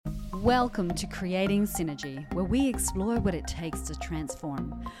Welcome to Creating Synergy, where we explore what it takes to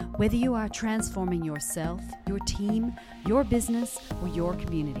transform. Whether you are transforming yourself, your team, your business, or your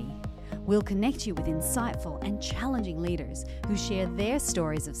community, we'll connect you with insightful and challenging leaders who share their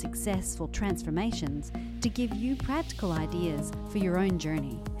stories of successful transformations to give you practical ideas for your own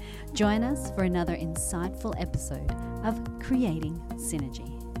journey. Join us for another insightful episode of Creating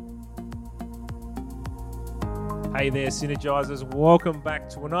Synergy. Hey there, Synergizers. Welcome back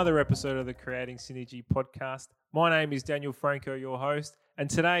to another episode of the Creating Synergy podcast. My name is Daniel Franco, your host, and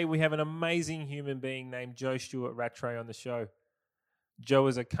today we have an amazing human being named Jo Stewart-Rattray on the show. Jo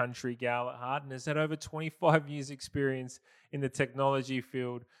is a country gal at heart and has had over 25 years experience in the technology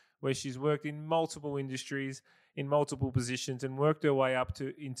field, where she's worked in multiple industries, in multiple positions, and worked her way up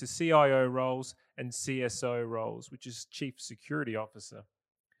into CIO roles and CSO roles, which is Chief Security Officer.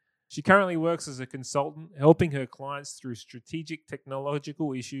 She currently works as a consultant, helping her clients through strategic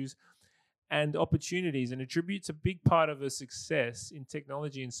technological issues and opportunities, and attributes a big part of her success in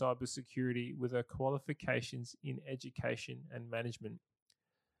technology and cybersecurity with her qualifications in education and management.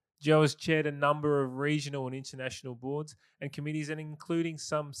 Jo has chaired a number of regional and international boards and committees, and including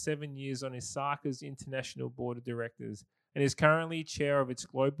some 7 years on ISACA's International Board of Directors, and is currently chair of its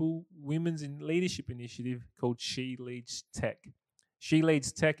global women's in leadership initiative called She Leads Tech. She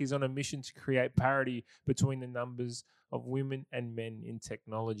Leads Tech is on a mission to create parity between the numbers of women and men in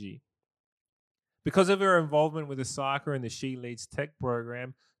technology. Because of her involvement with ISACA and the She Leads Tech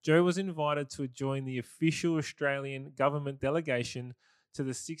program, Jo was invited to join the official Australian government delegation to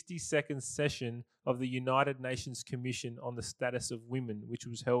the 62nd session of the United Nations Commission on the Status of Women, which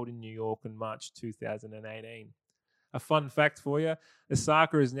was held in New York in March 2018. A fun fact for you,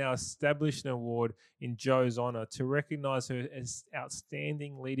 ISACA has now established an award in Jo's honour to recognise her as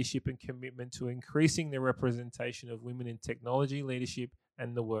outstanding leadership and commitment to increasing the representation of women in technology, leadership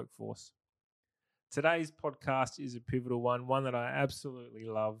and the workforce. Today's podcast is a pivotal one that I absolutely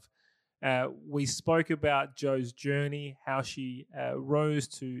love. We spoke about Jo's journey, how she rose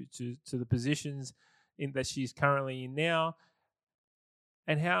to the positions that she's currently in now,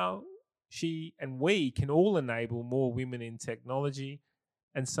 and how she and we can all enable more women in technology.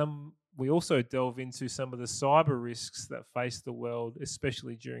 And we also delve into some of the cyber risks that face the world,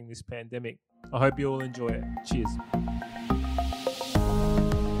 especially during this pandemic. I hope you all enjoy it. Cheers.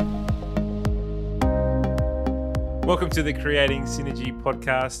 Welcome to the Creating Synergy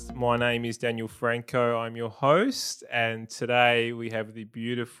podcast. My name is Daniel Franco. I'm your host. And today we have the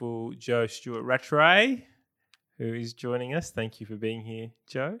beautiful Jo Stewart-Rattray, who is joining us. Thank you for being here,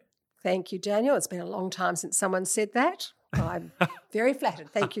 Jo. Thank you, Daniel. It's been a long time since someone said that. I'm very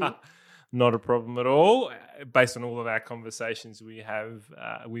flattered. Thank you. Not a problem at all. Based on all of our conversations we've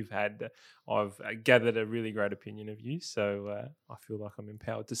had, I've gathered a really great opinion of you. So I feel like I'm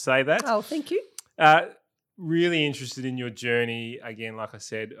empowered to say that. Oh, thank you. Really interested in your journey. Again, like I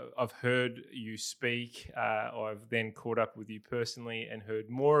said, I've heard you speak. I've then caught up with you personally and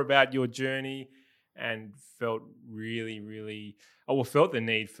heard more about your journey, and felt felt the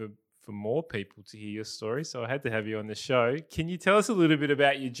need for more people to hear your story. So I had to have you on the show. Can you tell us a little bit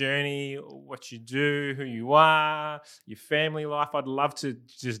about your journey, what you do, who you are, your family life? I'd love to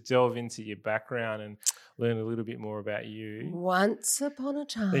just delve into your background and learn a little bit more about you. Once upon a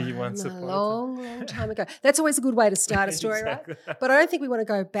time, a long time ago. That's always a good way to start a story, Exactly. Right? But I don't think we want to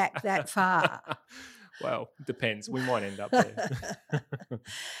go back that far. Well, it depends. We might end up there.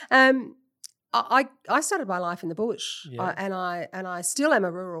 I started my life in the bush, Yeah. and I still am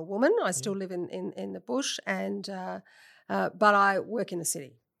a rural woman. I still live in the bush, and but I work in the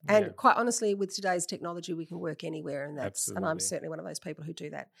city. And Yeah. quite honestly, with today's technology, we can work anywhere, and I'm Absolutely. certainly one of those people who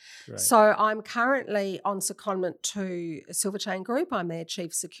do that. Great. So I'm currently on secondment to Silver Chain Group. I'm their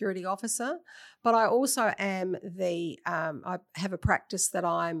Chief Security Officer, but I also am I have a practice that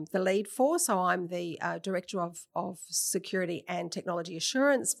I'm the lead for. So I'm the Director of Security and Technology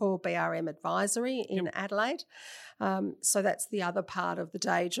Assurance for BRM Advisory in Adelaide. So that's the other part of the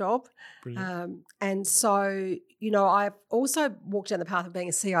day job. And so, I've also walked down the path of being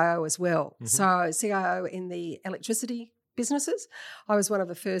a CIO as well. Mm-hmm. So CIO in the electricity businesses. I was one of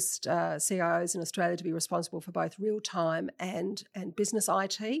the first CIOs in Australia to be responsible for both real-time and business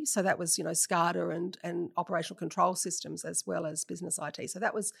IT. So that was, SCADA and operational control systems as well as business IT. So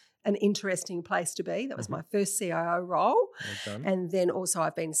that was an interesting place to be. That was my first CIO role. Well done. And then also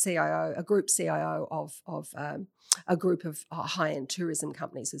I've been a group CIO of a group of high-end tourism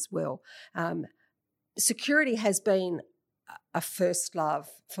companies as well. Security has been a first love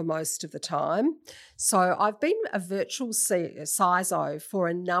for most of the time. So I've been a virtual CISO for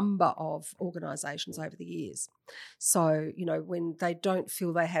a number of organisations over the years. So, when they don't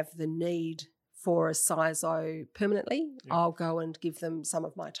feel they have the need for a CISO permanently, I'll go and give them some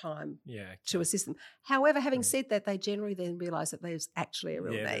of my time to assist them. However, having said that, they generally then realise that there's actually a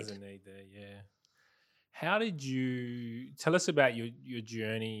real need. There's a need there, How did you tell us about your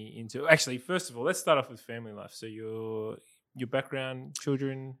journey into? Actually, first of all, let's start off with family life. So your background,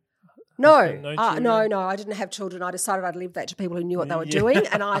 children. No, I didn't have children. I decided I'd leave that to people who knew what they were doing,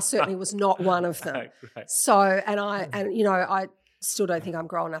 and I certainly was not one of them. Right. So, I still don't think I'm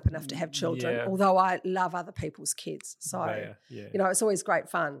grown up enough to have children, although I love other people's kids. So, it's always great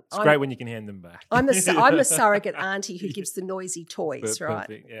fun. It's great when you can hand them back. I'm the surrogate auntie who gives the noisy toys, right?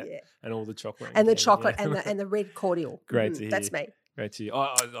 Perfect, and all the chocolate. And the chocolate and the red cordial. Great to hear. That's me. Great to hear.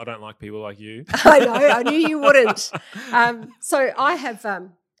 I don't like people like you. I know. I knew you wouldn't. So I have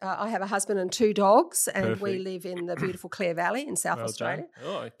a husband and 2 dogs, and we live in the beautiful Clare Valley in South Australia.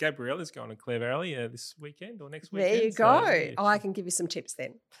 Oh, Gabriella's going to Clare Valley this weekend or next weekend. There you go. I can give you some tips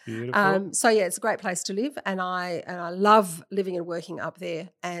then. Beautiful. So it's a great place to live, and I love living and working up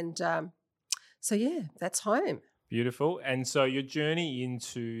there. And that's home. Beautiful. And so your journey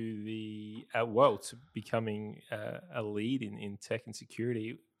into to becoming a lead in tech and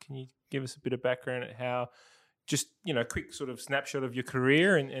security, can you give us a bit of background at how, just, quick sort of snapshot of your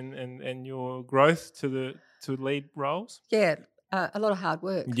career and your growth to lead roles? Yeah, a lot of hard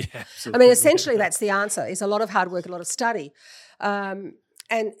work. Yeah, absolutely. I mean, essentially that's the answer, is a lot of hard work, a lot of study. And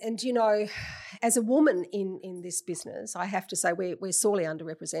as a woman in this business, I have to say we're sorely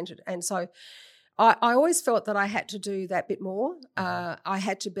underrepresented. And so I always felt that I had to do that bit more. I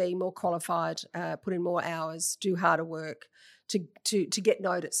had to be more qualified, put in more hours, do harder work to get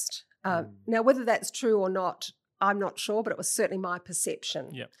noticed. Now, whether that's true or not, I'm not sure, but it was certainly my perception.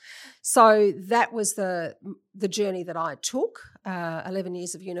 Yeah. So that was the journey that I took, 11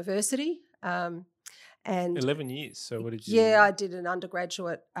 years of university. And 11 years. So what did you? Yeah, I did an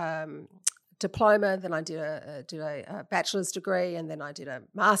undergraduate diploma, then I did a bachelor's degree, and then I did a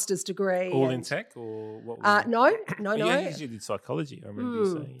master's degree. All in tech, or what? No. You did psychology. I remember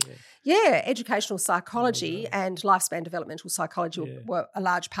you saying. Yeah, educational psychology and lifespan developmental psychology were a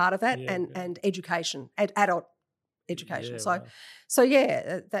large part of that, and education, adult education. So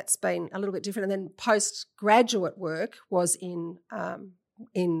that's been a little bit different. And then postgraduate work was in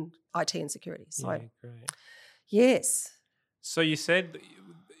IT and security. So great. Yes. So you said.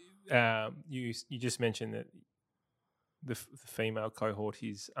 You just mentioned that the female cohort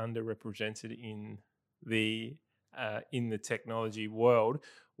is underrepresented in the technology world.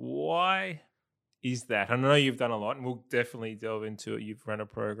 Why is that? I know you've done a lot, and we'll definitely delve into it. You've run a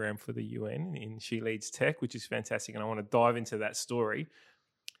program for the UN in She Leads Tech, which is fantastic, and I want to dive into that story.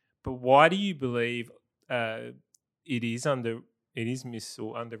 But why do you believe it is missed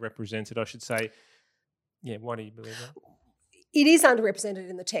or underrepresented? I should say. Yeah, why do you believe that? It is underrepresented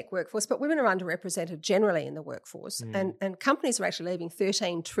in the tech workforce, but women are underrepresented generally in the workforce. And companies are actually leaving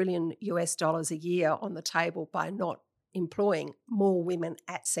 $13 trillion a year on the table by not employing more women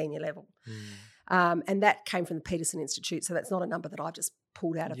at senior level. And that came from the Peterson Institute, so that's not a number that I've just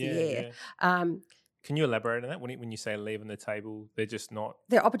pulled out of the air. Yeah. Can you elaborate on that? When you say leaving the table, they're just not...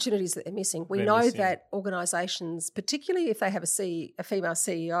 There are opportunities that they're missing. We know that organisations, particularly if they have a female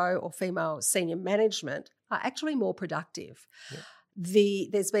CEO or female senior management, are actually more productive.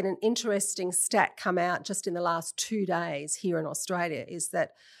 Yep. There's been an interesting stat come out just in the last 2 days here in Australia, is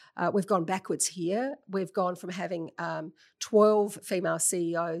that we've gone backwards here. We've gone from having 12 female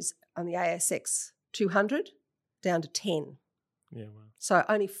CEOs on the ASX 200 down to 10. Yeah, wow. So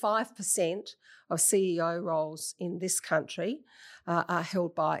only 5% of CEO roles in this country are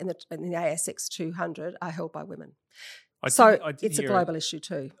held by, in the ASX 200, are held by women. It's a global issue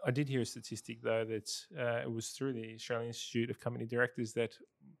too. I did hear a statistic, though, that it was through the Australian Institute of Company Directors that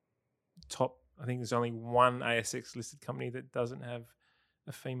I think there's only one ASX-listed company that doesn't have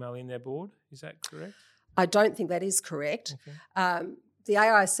a female in their board. Is that correct? I don't think that is correct. Okay. The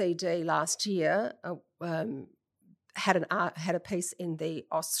AICD last year had a piece in the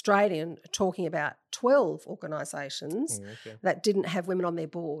Australian talking about 12 organisations that didn't have women on their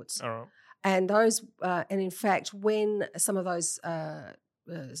boards. All right. And in fact, when some of those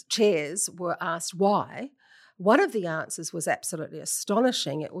chairs were asked why, one of the answers was absolutely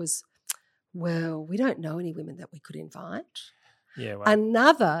astonishing. It was, well, we don't know any women that we could invite. Yeah. Wow.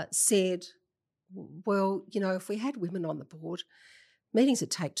 Another said, well, if we had women on the board, meetings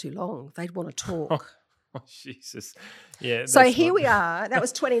would take too long. They'd want to talk. Oh, Jesus. Yeah. So here we are. That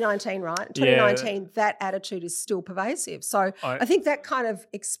was 2019, right? 2019, Yeah. that attitude is still pervasive. So I think that kind of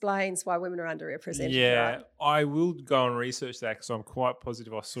explains why women are underrepresented. Yeah, right? I will go and research that because I'm quite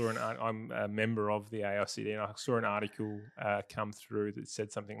positive. I'm a member of the AICD, and I saw an article come through that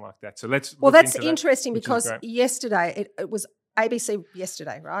said something like that. So let's. Well, look that's into interesting that, which is because great. yesterday it was ABC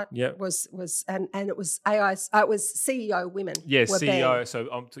yesterday, right? Yep. And it was it was CEO women. Yeah, were CEO. banned. So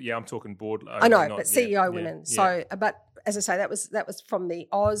I'm talking board. I know, not, but yeah, CEO women. yeah. So, but as I say, that was from the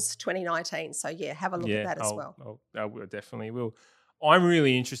Oz 2019. So yeah, have a look at that as well. I definitely will. I'm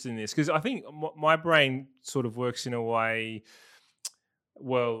really interested in this because I think my brain sort of works in a way.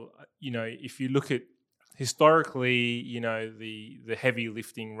 Well, if you look at historically, the heavy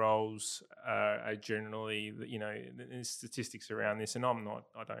lifting roles are generally, the statistics around this, and I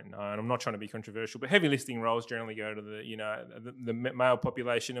don't know, and I'm not trying to be controversial, but heavy lifting roles generally go to the male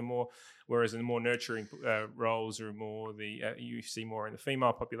population and more, whereas the more nurturing roles are more you see more in the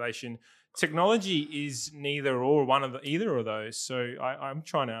female population. Technology is neither or either of those. So I'm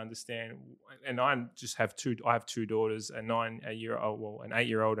trying to understand, and I have two daughters, an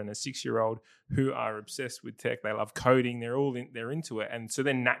 8-year-old and a 6-year-old, who are obsessed with tech. They love coding. They're into it, and so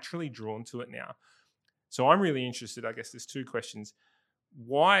they're naturally drawn to it now. So I'm really interested. I guess there's two questions: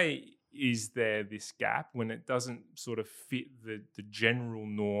 why is there this gap when it doesn't sort of fit the general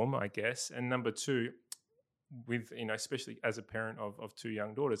norm, I guess? And number two, with especially as a parent of two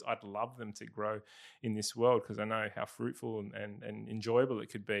young daughters, I'd love them to grow in this world because I know how fruitful and enjoyable it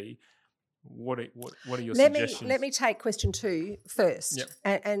could be. What are your suggestions? Let me take question 2 first.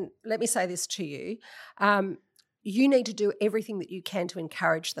 Yep. And let me say this to you. You need to do everything that you can to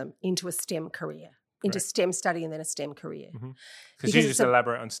encourage them into a STEM career, into STEM study and then a STEM career. Mm-hmm. Because you just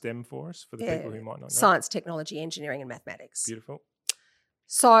elaborate on STEM for us, for the people who might not know. Science, technology, engineering and mathematics. Beautiful.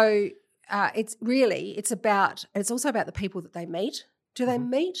 So it's also about the people that they meet. Do they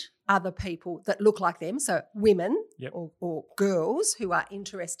meet other people that look like them? So women or girls who are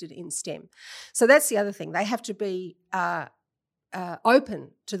interested in STEM. So that's the other thing. They have to be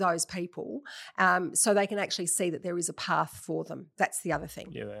open to those people so they can actually see that there is a path for them. That's the other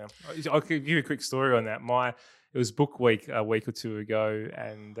thing. Yeah, they are. I'll give you a quick story on that. It was book week a week or two ago,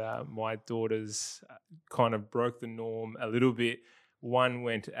 and my daughters kind of broke the norm a little bit. One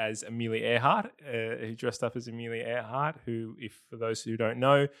went as Amelia Earhart, who dressed up as Amelia Earhart, who, for those who don't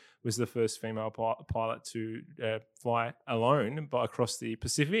know, was the first female pilot to fly alone across the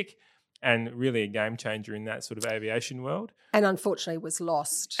Pacific, and really a game changer in that sort of aviation world. And unfortunately was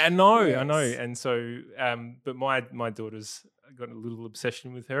lost. I know. And so, but my daughter's got a little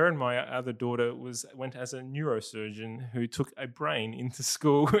obsession with her, and my other daughter went as a neurosurgeon who took a brain into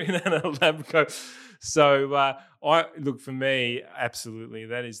school in a lab coat. So for me, absolutely,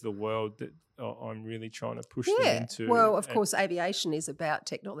 that is the world that I'm really trying to push them into. Well, of course, aviation is about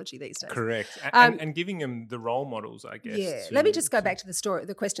technology these days. Correct. And giving them the role models, I guess. Yeah. Let me just go back to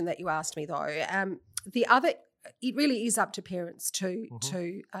the question that you asked me, though. It really is up to parents to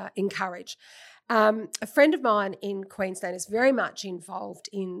encourage. A friend of mine in Queensland is very much involved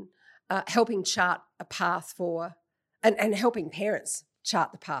in helping chart a path for and helping parents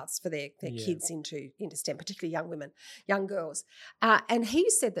chart the paths for their kids into STEM, particularly young women, young girls. And he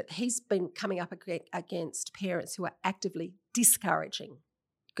said that he's been coming up against parents who are actively discouraging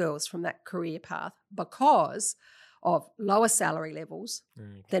girls from that career path because of lower salary levels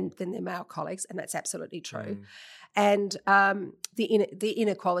than their male colleagues, and that's absolutely true. And the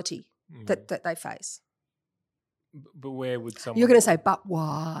inequality that they face. But where would someone... You're going to say, but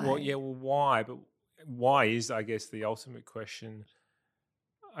why? Well, why? But why is, I guess, the ultimate question.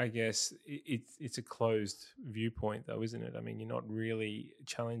 I guess it's a closed viewpoint, though, isn't it? I mean, you're not really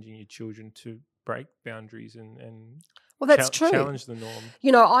challenging your children to break boundaries and well, that's true. Challenge the norm.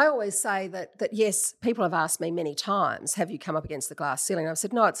 I always say that yes, people have asked me many times, have you come up against the glass ceiling? And I've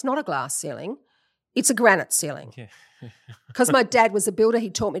said, no, it's not a glass ceiling. It's a granite ceiling. Yeah. Because my dad was a builder, he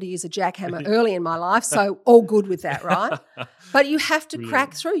taught me to use a jackhammer early in my life, so all good with that, right? But you have to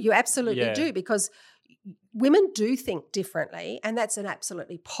crack through. You absolutely do, because women do think differently, and that's an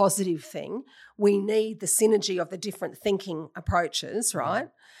absolutely positive thing. We need the synergy of the different thinking approaches, right?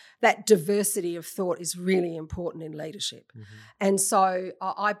 That diversity of thought is really important in leadership. And so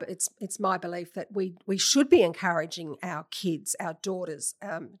it's my belief that we should be encouraging our kids, our daughters,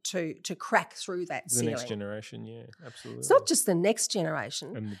 to crack through that ceiling. The next generation, yeah, absolutely. It's not just the next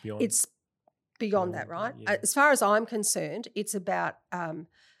generation. And beyond. It's beyond that, right? Yeah. As far as I'm concerned, it's about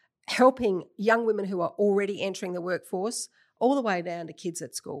helping young women who are already entering the workforce all the way down to kids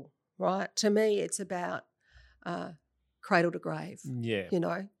at school, right? To me, it's about cradle to grave,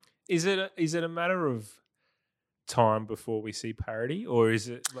 Is it a matter of time before we see parity, or is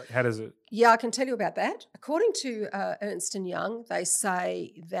it like, how does it? Yeah, I can tell you about that. According to Ernst & Young, they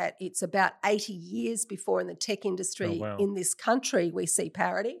say that it's about 80 years before in the tech industry in this country we see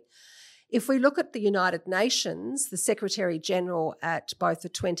parity. If we look at the United Nations, the Secretary General at both the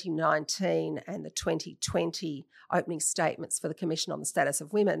 2019 and the 2020 opening statements for the Commission on the Status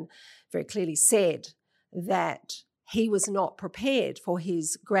of Women very clearly said that he was not prepared for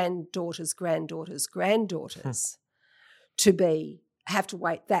his granddaughters' to have to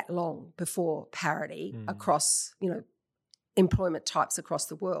wait that long before parity across, employment types across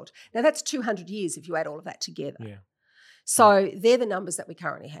the world. Now, that's 200 years if you add all of that together. Yeah. So they're the numbers that we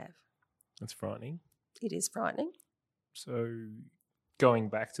currently have. That's frightening. It is frightening. So going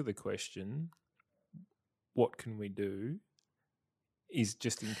back to the question, what can we do? Is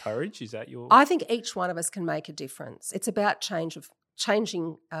just encourage? Is that your... I think each one of us can make a difference. It's about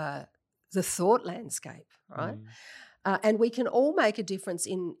changing the thought landscape, right? And we can all make a difference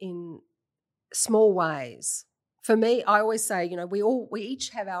in small ways. For me, I always say, we each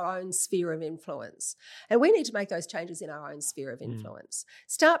have our own sphere of influence, and we need to make those changes in our own sphere of influence.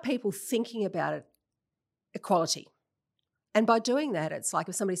 Start people thinking about equality. And by doing that, it's like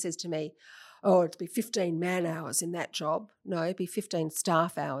if somebody says to me, oh, it'd be 15 man hours in that job. No, it'd be 15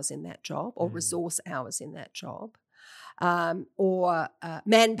 staff hours in that job, or resource hours in that job, or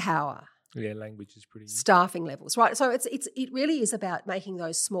manpower. Yeah, language is pretty... Staffing levels, right? So it really is about making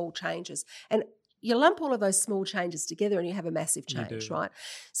those small changes. And you lump all of those small changes together and you have a massive change, right?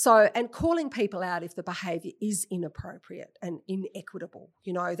 So, and calling people out if the behaviour is inappropriate and inequitable,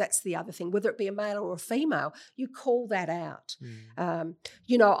 that's the other thing. Whether it be a male or a female, you call that out.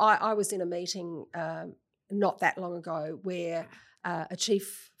 I was in a meeting not that long ago where a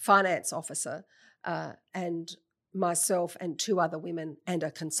chief finance officer and myself and two other women and a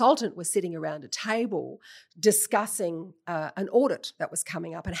consultant were sitting around a table discussing an audit that was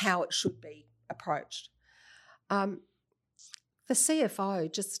coming up and how it should be approached. The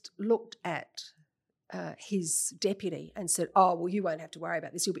CFO just looked at his deputy and said, oh, well, you won't have to worry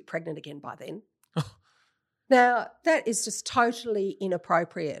about this. You'll be pregnant again by then. Now, that is just totally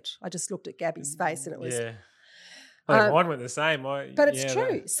inappropriate. I just looked at Gabby's face and it was... Yeah. I think mine went the same. But it's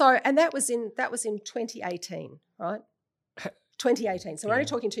true. So, and that was in 2018, right? 2018. So we're only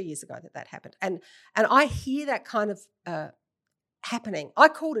talking 2 years ago that happened. And I hear that kind of happening. I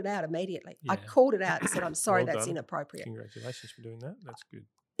called it out immediately. Yeah. I called it out and said, I'm sorry, that's inappropriate. Congratulations for doing that. That's good.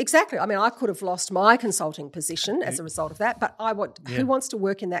 Exactly. I mean, I could have lost my consulting position as a result of that, but who wants to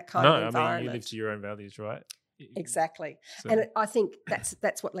work in that kind of environment? I mean, you live to your own values, right? Exactly. So. And I think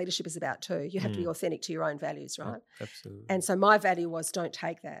that's what leadership is about too. You have to be authentic to your own values, right? Absolutely. And so my value was don't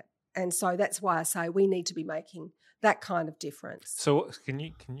take that. And so that's why I say we need to be making that kind of difference. So can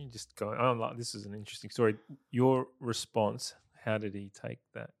you just go, this is an interesting story. Your response, how did he take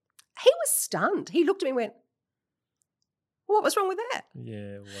that? He was stunned. He looked at me and went, what was wrong with that?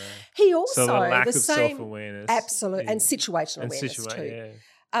 Yeah, wow. He also... So the lack of self-awareness. Absolutely. And situational awareness too.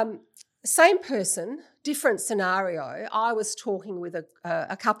 Same person, different scenario. I was talking with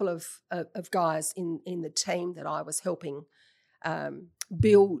a couple of guys in the team that I was helping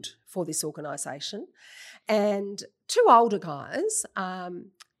build for this organisation, and two older guys,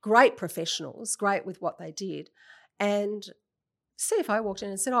 great professionals, great with what they did, and CFO walked in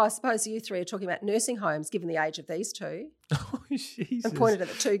and said, I suppose you three are talking about nursing homes given the age of these two. Oh, Jesus. And pointed at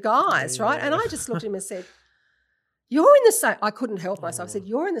the two guys, right? And I just looked at him and said, you're in the same, I couldn't help myself. I said,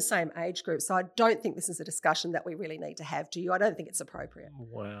 you're in the same age group, so I don't think this is a discussion that we really need to have, do you? I don't think it's appropriate.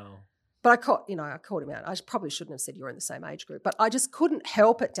 Wow. But I called him out. I probably shouldn't have said you're in the same age group, but I just couldn't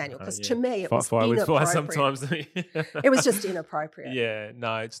help it, Daniel, because to me it was inappropriate. Fire sometimes. It was just inappropriate. Yeah,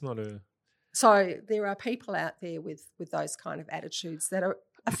 no, it's not a... So there are people out there with those kind of attitudes that are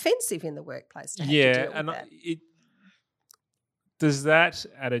offensive in the workplace to have to deal with that. Does that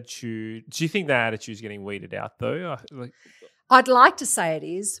attitude... Do you think that attitude is getting weeded out though? I'd like to say it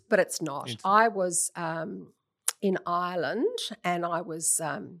is, but it's not. I was in Ireland and I was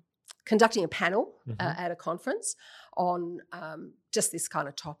conducting a panel at a conference on just this kind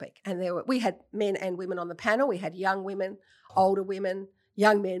of topic. And we had men and women on the panel. We had young women, older women,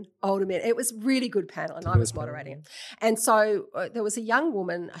 young men, older men. It was a really good panel and I was moderating it. And so there was a young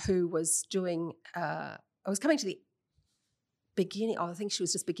woman who was doing I was coming to the I think she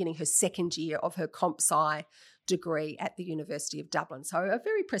was just beginning her second year of her comp sci degree at the University of Dublin, so a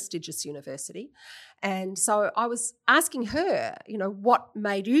very prestigious university. And so I was asking her, what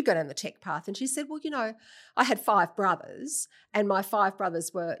made you go down the tech path? And she said, well, I had 5 brothers, and my 5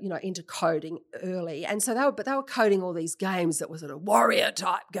 brothers were, into coding early. And so they were coding all these games that were sort of warrior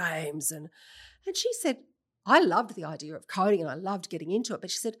type games. And she said, I loved the idea of coding and I loved getting into it.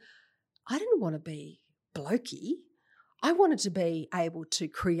 But she said, I didn't want to be blokey. I wanted to be able to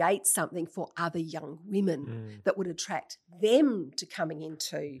create something for other young women that would attract them to coming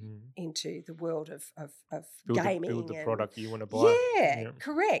into the world of gaming. Build the product you want to buy. Yeah,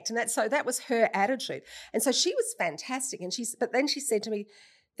 correct. And that was her attitude. And so she was fantastic. But then she said to me,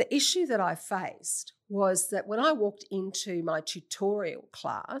 the issue that I faced was that when I walked into my tutorial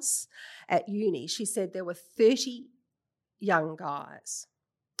class at uni, she said there were 30 young guys.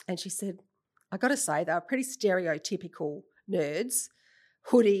 And she said, I got to say, they were pretty stereotypical nerds,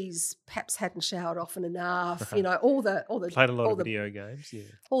 hoodies, perhaps hadn't showered often enough, all the played a lot of video games, yeah,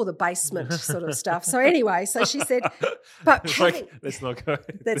 all the basement sort of stuff. So anyway, so she said, but let's not go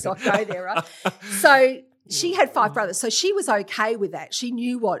there, right? So she had 5 brothers, so she was okay with that. She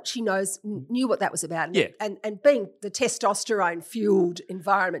knew what that was about, and being the testosterone fueled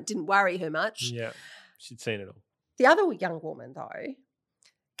environment didn't worry her much. Yeah, she'd seen it all. The other young woman though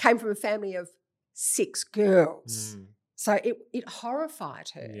came from a family of 6 girls. So it horrified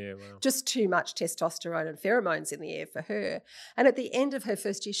her. Yeah, wow. Just too much testosterone and pheromones in the air for her. And at the end of her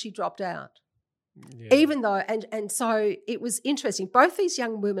first year, she dropped out. Yeah. Even though, and so it was interesting. Both these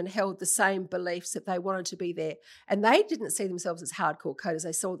young women held the same beliefs that they wanted to be there. And they didn't see themselves as hardcore coders.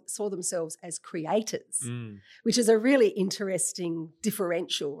 They saw themselves as creators, which is a really interesting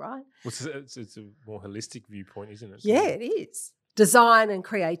differential, right? Well, it's a more holistic viewpoint, isn't it? Yeah, it is. Design and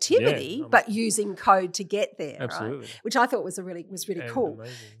creativity, but using code to get there. Absolutely. Right? Which I thought was really cool.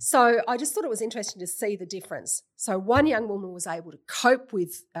 Amazing. So I just thought it was interesting to see the difference. So one young woman was able to cope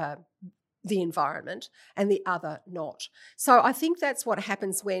with the environment and the other not. So I think that's what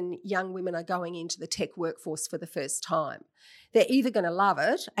happens when young women are going into the tech workforce for the first time. They're either going to love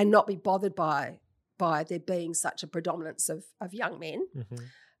it and not be bothered by there being such a predominance of young men,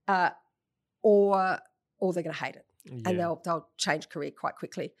 or they're going to hate it. Yeah. And they'll change career quite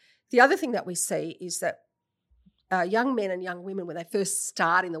quickly. The other thing that we see is that young men and young women, when they first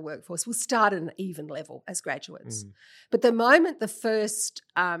start in the workforce, will start at an even level as graduates. But the moment the first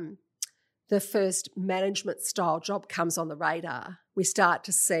management style job comes on the radar, we start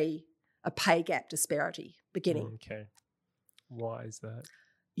to see a pay gap disparity beginning. Okay. Why is that?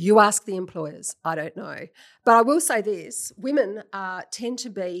 You ask the employers. I don't know. But I will say this, women tend to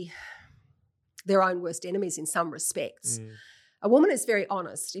be their own worst enemies in some respects. A woman is very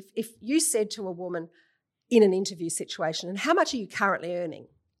honest. If you said to a woman in an interview situation, and how much are you currently earning?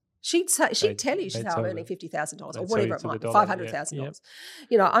 She'd tell you, I'm earning $50,000 or whatever it might be, $500,000.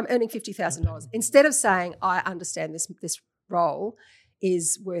 Yeah. I'm earning $50,000. Instead of saying, I understand this role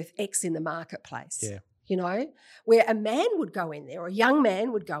is worth X in the marketplace. Yeah. Where a man would go in there, or a young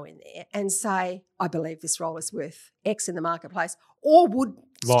man would go in there and say, I believe this role is worth X in the marketplace, or would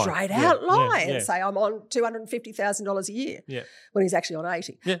straight out lie and say, I'm on $250,000 a year when he's actually on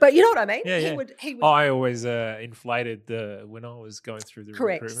 80. Yeah. But you know what I mean? He would. I always inflated when I was going through the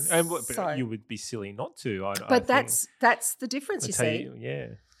recruitment. But you would be silly not to. That's the difference, you see. Yeah.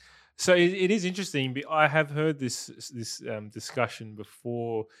 So it is interesting. I have heard this discussion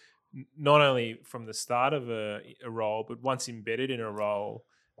before, not only from the start of a role, but once embedded in a role,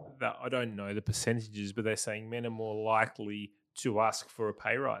 that I don't know the percentages, but they're saying men are more likely to ask for a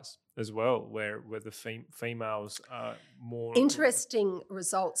pay rise as well, where the females are more... Interesting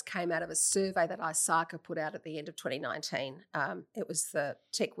results came out of a survey that ISACA put out at the end of 2019. It was the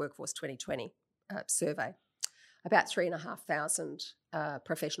Tech Workforce 2020 survey. About 3,500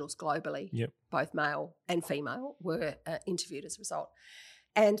 professionals globally, both male and female, were interviewed as a result.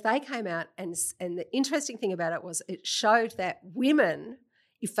 And they came out, and the interesting thing about it was it showed that women,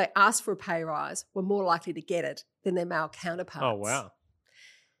 if they asked for a pay rise, were more likely to get it than their male counterparts. Oh, wow.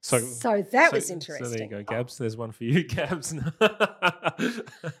 So that was interesting. So there you go, Gabs. There's one for you, Gabs.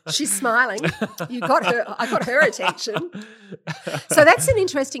 She's smiling. I got her attention. So that's an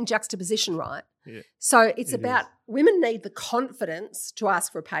interesting juxtaposition, right? Yeah. So it's about women need the confidence to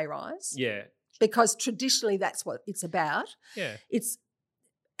ask for a pay rise. Yeah. Because traditionally that's what it's about. Yeah. It's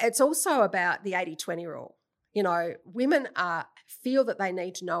also about the 80-20 rule. Women feel that they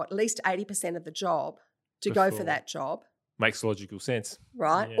need to know at least 80% of the job to go for that job. Makes logical sense,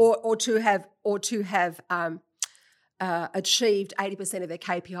 right? Yeah. Or to have achieved 80% of their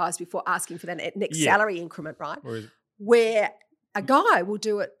KPIs before asking for that next salary increment, right? Where A guy will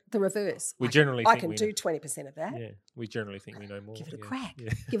do it the reverse. We generally I think can we do know. 20% of that. Yeah, we generally think we know more. Give it a yeah. crack.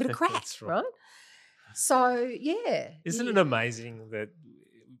 Yeah. Give it a crack, That's right? So, yeah. Isn't it amazing that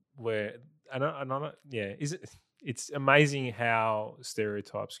is it? It's amazing how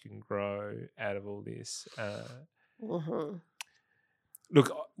stereotypes can grow out of all this.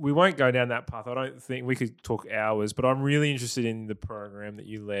 Look, we won't go down that path. I don't think we could talk hours, but I'm really interested in the program that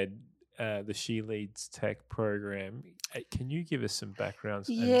you led, the She Leads Tech program. Can you give us some background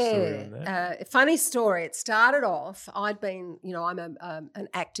and story on that? Funny story. It started off, I'd been, I'm an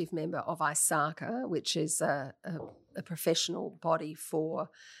active member of ISACA, which is a professional body for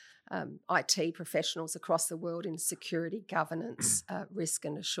IT professionals across the world in security, governance, risk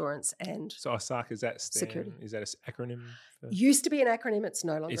and assurance, and so ISACA, is that security. Is that an acronym? Used to be an acronym. It's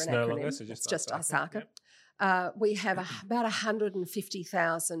no longer It's an no acronym. longer, so It's just ISACA. Yep. We have about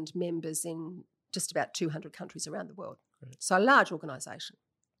 150,000 members in just about 200 countries around the world. Right. So a large organisation.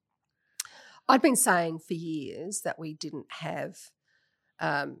 I'd been saying for years that we didn't have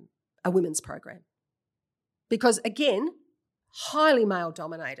a women's program because, again, highly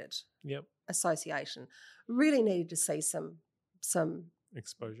male-dominated association, really needed to see some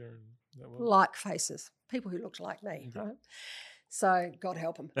exposure and like faces, people who looked like me, right? So God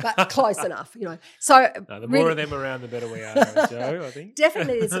help them, but close enough, So the more of them around, the better we are, Joe. I think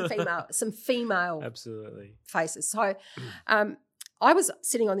definitely there's some female absolutely faces. So I was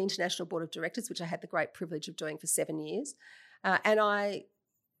sitting on the International Board of Directors, which I had the great privilege of doing for 7 years, and I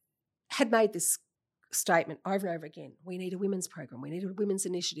had made this statement over and over again. We need a women's program. We need a women's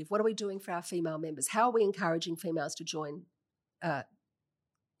initiative. What are we doing for our female members? How are we encouraging females to join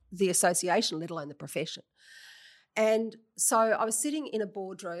the association, let alone the profession? And so I was sitting in a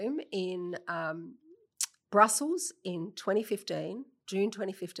boardroom in Brussels in June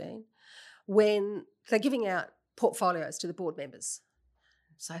 2015, when they're giving out portfolios to the board members.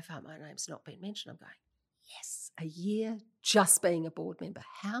 So far, my name's not been mentioned. I'm going, yes, a year just being a board member.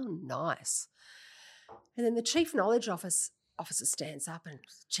 How nice. And then the Chief Knowledge Officer stands up and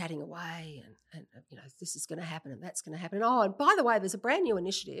chatting away and this is going to happen and that's going to happen. And by the way, there's a brand new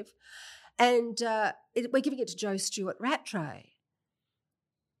initiative and we're giving it to Jo Stewart-Rattray.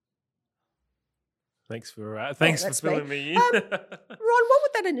 Thanks for filling me in. Ron, what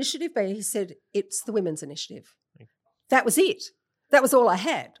would that initiative be? He said, it's the women's initiative. That was it. That was all I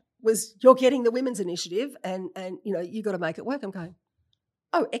had, was you're getting the women's initiative and you got to make it work. I'm going,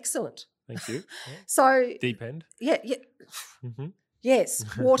 oh, excellent. Thank you. Yeah. So deep end. Yeah. Mm-hmm. Yes,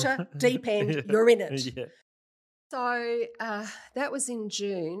 water, deep end, you're in it. Yeah. So that was in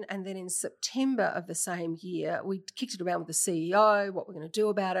June, and then in September of the same year, we kicked it around with the CEO, what we're going to do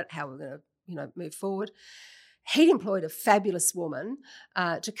about it, how we're going to move forward. He'd employed a fabulous woman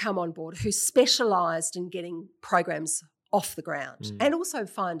to come on board who specialised in getting programs off the ground and also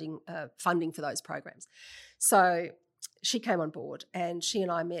finding funding for those programs. So she came on board and she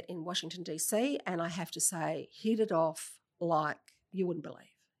and I met in Washington, D.C., and I have to say, hit it off like you wouldn't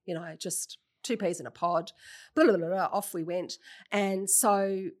believe. Just 2 peas in a pod, blah, blah, blah, blah, off we went. And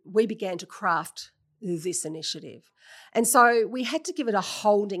so we began to craft this initiative. And so we had to give it a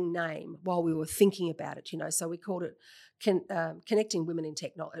holding name while we were thinking about it, So we called it Connecting Women in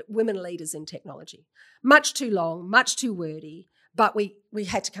Technology, Women Leaders in Technology. Much too long, much too wordy, but we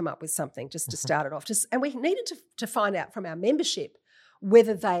had to come up with something just to start it off. And we needed to find out from our membership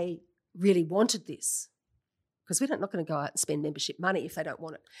whether they really wanted this, because we're not going to go out and spend membership money if they don't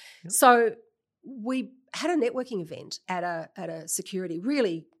want it. Yep. So we had a networking event at a security,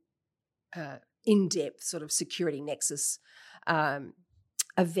 really in-depth sort of security nexus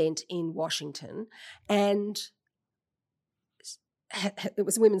event in Washington, and it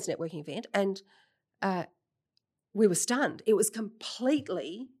was a women's networking event, and we were stunned. It was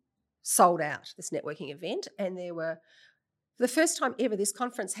completely sold out, this networking event, and there were, for the first time ever, this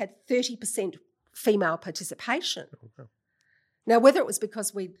conference had 30% female participation. Okay. Now, whether it was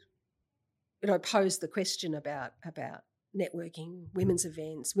because we posed the question about networking, women's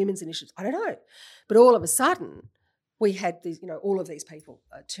events, women's initiatives, I don't know. But all of a sudden, we had these, all of these people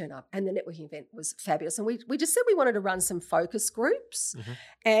turn up, and the networking event was fabulous. And we just said we wanted to run some focus groups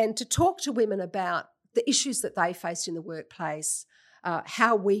and to talk to women about the issues that they faced in the workplace,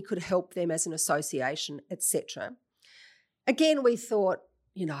 how we could help them as an association, etc. Again, we thought,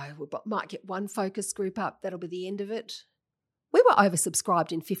 we might get one focus group up, that'll be the end of it. We were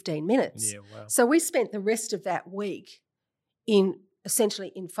oversubscribed in 15 minutes. Yeah, wow. So we spent the rest of that week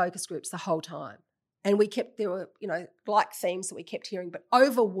essentially in focus groups the whole time. And there were, like themes that we kept hearing, but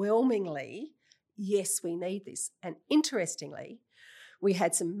overwhelmingly, yes, we need this. And interestingly, we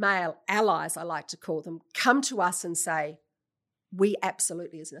had some male allies, I like to call them, come to us and say, we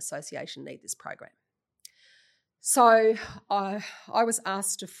absolutely as an association need this program. So I was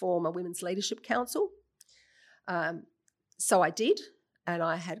asked to form a Women's Leadership Council. So I did, and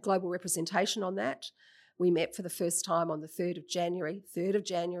I had global representation on that. We met for the first time on the 3rd of January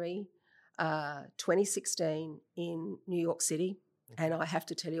 2016 in New York City. And I have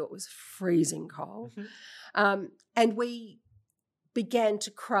to tell you, it was freezing cold. And we began to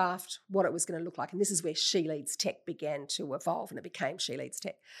craft what it was going to look like. And this is where She Leads Tech began to evolve, and it became She Leads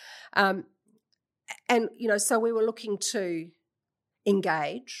Tech. And, so we were looking to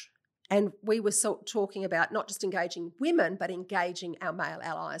engage, and we were talking about not just engaging women, but engaging our male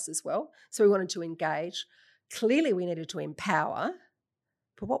allies as well. So we wanted to engage. Clearly, we needed to empower.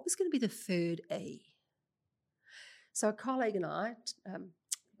 But what was going to be the third E? So a colleague and I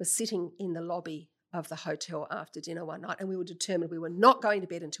were sitting in the lobby of the hotel after dinner one night, and we were determined we were not going to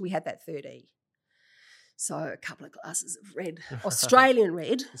bed until we had that third E. So a couple of glasses of red, Australian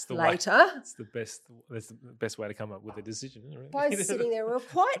red, later. That's the best way to come up with a decision, isn't it? Both sitting there. We were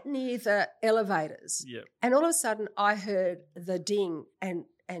quite near the elevators. Yep. And all of a sudden I heard the ding, and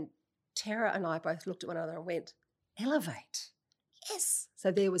Tara and I both looked at one another and went, elevate. Yes.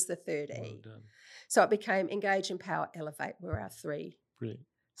 So there was the third E. Well done. So it became engage, empower, elevate were our three. Brilliant.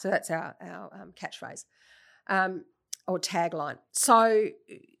 So that's our catchphrase or tagline. So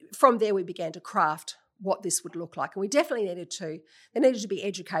from there we began to craft what this would look like. And we definitely there needed to be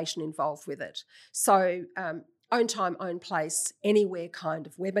education involved with it. So own time, own place, anywhere kind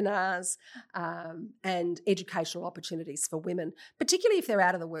of webinars and educational opportunities for women, particularly if they're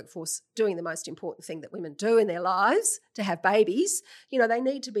out of the workforce doing the most important thing that women do in their lives, to have babies. They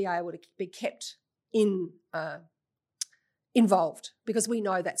need to be able to be kept involved, because we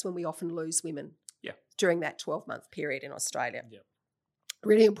know that's when we often lose women during that 12-month period in Australia. Yeah.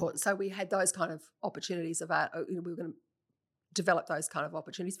 Really important. So we had those kind of opportunities about, we were going to develop those kind of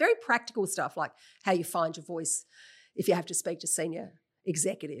opportunities. Very practical stuff like how you find your voice if you have to speak to senior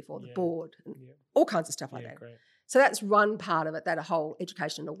executive or the board, and all kinds of stuff like that. Great. So that's one part of it, that whole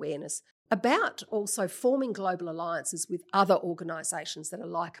education and awareness. About also forming global alliances with other organisations that are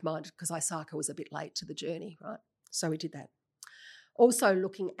like-minded, because ISACA was a bit late to the journey, right? So we did that. Also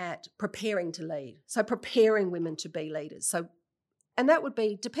looking at preparing to lead, so preparing women to be leaders. And that would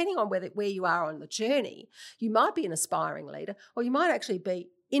be, depending on where you are on the journey, you might be an aspiring leader, or you might actually be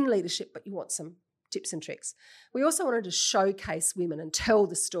in leadership, but you want some tips and tricks. We also wanted to showcase women and tell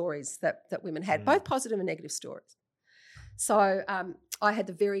the stories that women had, both positive and negative stories. So I had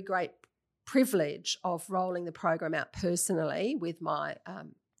the very great privilege of rolling the program out personally with my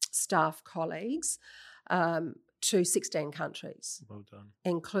staff colleagues to 16 countries. Well done.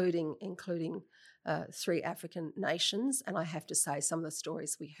 Including 3 African nations. And I have to say, some of the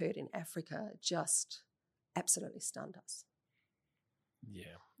stories we heard in Africa just absolutely stunned us.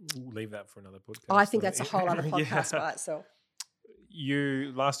 Yeah, we'll leave that for another podcast. I think that's a whole other podcast by itself.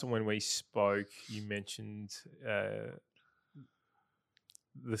 Last time when we spoke, you mentioned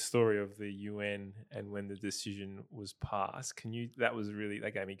the story of the UN and when the decision was passed.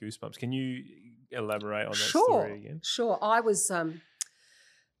 That gave me goosebumps. Can you elaborate on that story again? Sure. I was...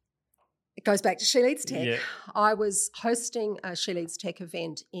 It goes back to She Leads Tech. Yeah. I was hosting a She Leads Tech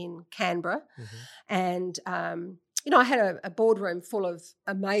event in Canberra, and I had a boardroom full of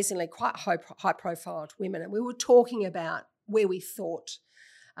amazingly quite high-profiled women, and we were talking about where we thought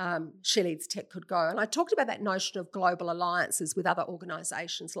She Leads Tech could go. And I talked about that notion of global alliances with other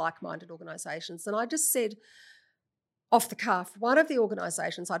organisations, like-minded organisations, and I just said, off the cuff, one of the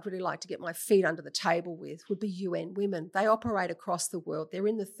organisations I'd really like to get my feet under the table with would be UN Women. They operate across the world. They're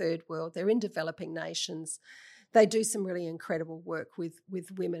in the third world. They're in developing nations. They do some really incredible work with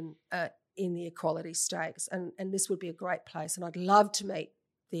women in the equality stakes, and this would be a great place. And I'd love to meet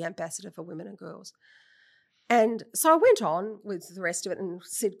the ambassador for women and girls. And so I went on with the rest of it and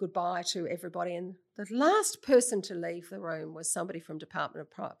said goodbye to everybody. And the last person to leave the room was somebody from Department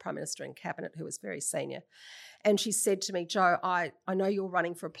of Prime Minister and Cabinet who was very senior. And she said to me, Jo, I know you're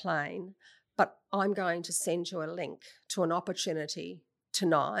running for a plane, but I'm going to send you a link to an opportunity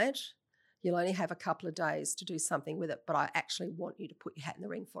tonight. You'll only have a couple of days to do something with it, but I actually want you to put your hat in the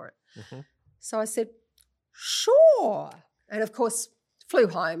ring for it. So I said, sure. And of course, flew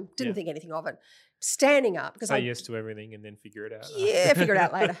home, didn't think anything of it. Standing up. Say yes to everything and then figure it out. Yeah, figure it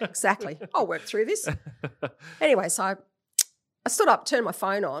out later. Exactly. I'll work through this. Anyway, so I stood up, turned my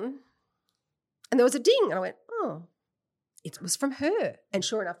phone on, and there was a ding. And I went, oh, it was from her. And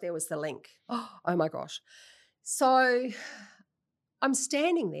sure enough, there was the link. Oh my gosh. So I'm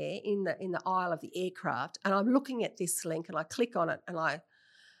standing there in the aisle of the aircraft, and I'm looking at this link, and I click on it, and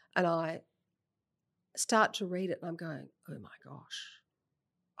I start to read it and I'm going, oh my gosh,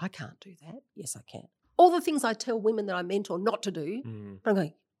 I can't do that. Yes, I can. All the things I tell women that I mentor not to do, but I'm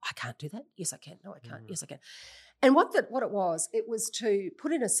going, I can't do that. Yes, I can. No, I can't. Yes, I can. And what it was to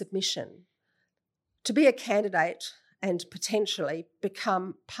put in a submission to be a candidate and potentially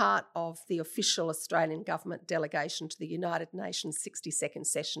become part of the official Australian government delegation to the United Nations 62nd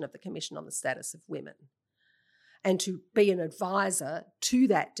session of the Commission on the Status of Women, and to be an advisor to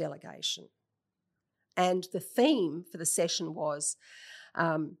that delegation. And the theme for the session was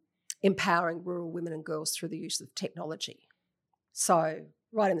empowering rural women and girls through the use of technology. So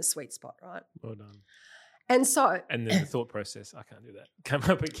right in the sweet spot, right? Well done. And so, and then the thought process, I can't do that, came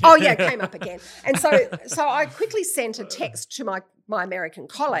up again. Oh yeah, came up again. And so I quickly sent a text to my American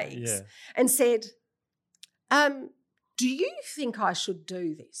colleagues and said, do you think I should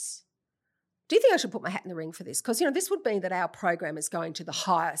do this? Do you think I should put my hat in the ring for this? Because, this would mean that our program is going to the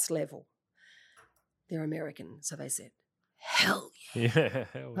highest level. They're American, so they said, hell yeah. Yeah,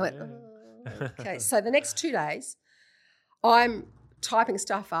 hell I went, okay. So the next 2 days, I'm typing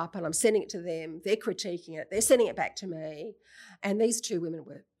stuff up and I'm sending it to them. They're critiquing it. They're sending it back to me. And these two women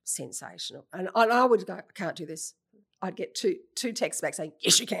were sensational. And I would go, I can't do this. I'd get two texts back saying,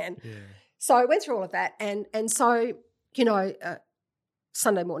 yes, you can. Yeah. So I went through all of that. And so,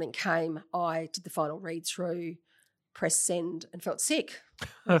 Sunday morning came, I did the final read through, pressed send and felt sick.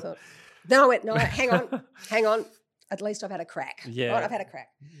 I thought, then I went, no, hang on. At least I've had a crack. Yeah. Right? I've had a crack.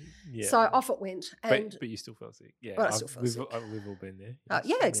 Yeah. So off it went. And but you still felt sick. Yeah. Well, I still felt sick. We've all been there. Yes.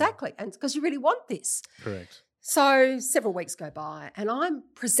 Yeah, exactly. And because you really want this. Correct. So several weeks go by and I'm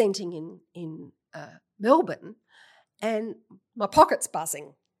presenting in Melbourne and my pocket's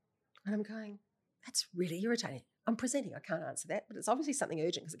buzzing. And I'm going, that's really irritating. I'm presenting. I can't answer that, but it's obviously something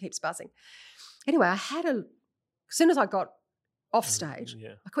urgent because it keeps buzzing. Anyway, as soon as I got off stage,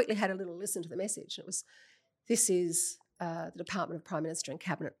 I quickly had a little listen to the message. It was, this is the Department of Prime Minister and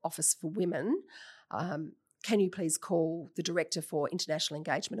Cabinet Office for Women. Can you please call the Director for International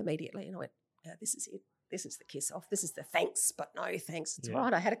Engagement immediately? And I went, yeah, this is it. This is the kiss off. This is the thanks, but no thanks. It's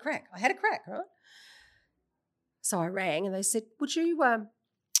right. I had a crack, right? So I rang and they said, would you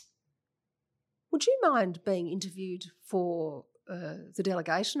mind being interviewed for the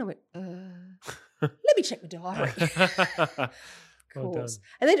delegation? I went, let me check my diary. Of course.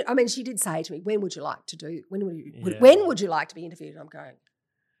 Well, and then, she did say to me, when would you like to be interviewed? And I'm going.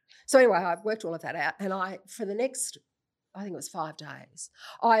 So anyway, I've worked all of that out. And for the next, I think it was 5 days,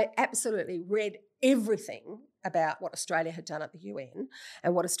 I absolutely read everything about what Australia had done at the UN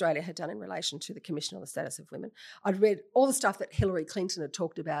and what Australia had done in relation to the Commission on the Status of Women. I'd read all the stuff that Hillary Clinton had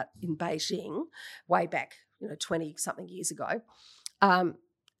talked about in Beijing way back, 20-something years ago.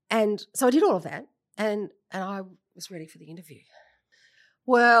 And so I did all of that and I was ready for the interview.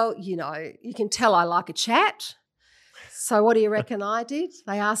 Well, you can tell I like a chat. So what do you reckon I did?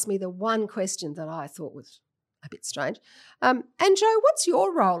 They asked me the one question that I thought was a bit strange. And Jo, what's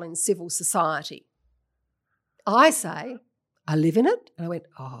your role in civil society? I say, I live in it. And I went,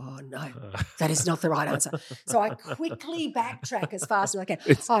 oh, no, that is not the right answer. So I quickly backtrack as fast as I can.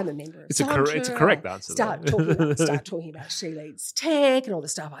 I'm a member of it's a correct answer. Start talking about She Leads Tech and all the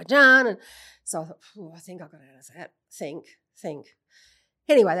stuff I'd done. And so I thought, I think I got out of that. Think.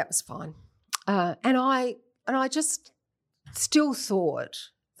 Anyway, that was fine. And I just still thought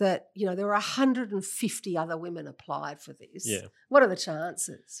that, there were 150 other women applied for this. Yeah. What are the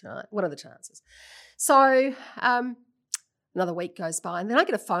chances, right? What are the chances? So another week goes by and then I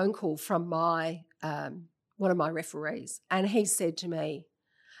get a phone call from one of my referees, and he said to me,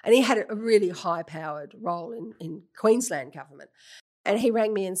 and he had a really high-powered role in Queensland government, and he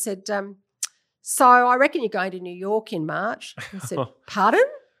rang me and said, so I reckon you're going to New York in March. I said, pardon?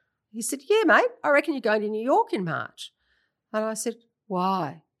 He said, yeah, mate, I reckon you're going to New York in March. And I said,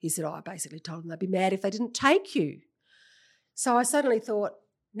 why? He said, I basically told them they'd be mad if they didn't take you. So I suddenly thought,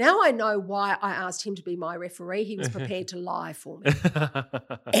 now I know why I asked him to be my referee. He was prepared to lie for me.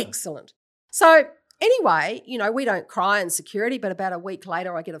 Excellent. So anyway, we don't cry in security, but about a week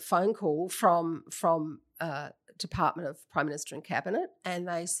later I get a phone call from Department of Prime Minister and Cabinet, and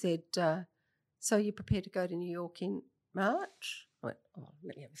they said, so you're prepared to go to New York in March? I went,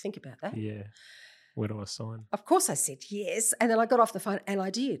 let me have a think about that. Yeah. Where do I sign? Of course I said yes. And then I got off the phone and I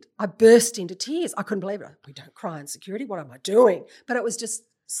did. I burst into tears. I couldn't believe it. We don't cry in security. What am I doing? But it was just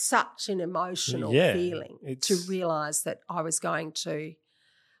such an emotional feeling to realise that I was going to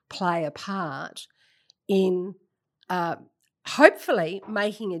play a part in hopefully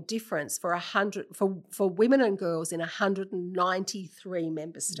making a difference for women and girls in 193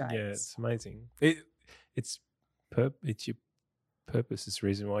 member states. Yeah, it's amazing. It's your purpose. It's the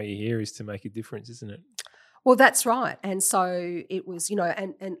reason why you're here is to make a difference, isn't it? Well, that's right. And so it was,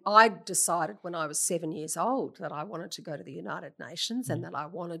 and I decided when I was 7 years old that I wanted to go to the United Nations and that I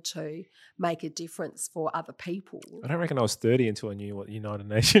wanted to make a difference for other people. I don't reckon I was 30 until I knew what the United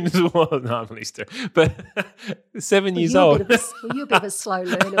Nations was. No, I'm at least 30. But 7 years old. Were you a bit of a slow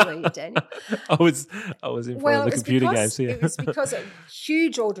learner, were you, Daniel? I was in front of the computer games. Yeah. It was because a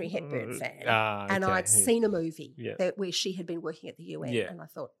huge Audrey Hepburn fan. And I'd seen a movie where she had been working at the UN. And I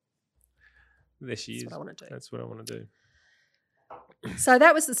thought, there she is. That's what I want to do. That's what I want to do. So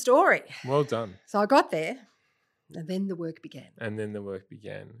that was the story. Well done. So I got there, and then the work began.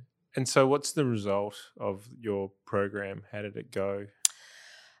 And so what's the result of your program? How did it go?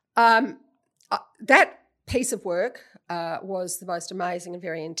 That piece of work was the most amazing and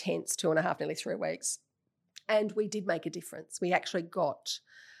very intense 2.5, nearly 3 weeks. And we did make a difference. We actually got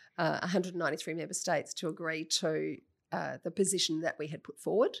 193 member states to agree to the position that we had put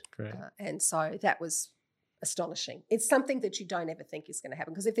forward. And so that was astonishing. It's something that you don't ever think is going to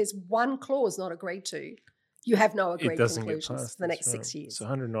happen, because if there's one clause not agreed to, you have no agreed conclusions for the next 6 years. So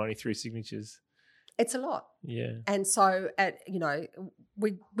 193 signatures. It's a lot. Yeah. And so,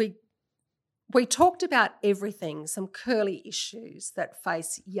 we talked about everything, some curly issues that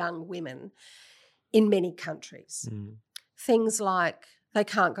face young women in many countries. Things like they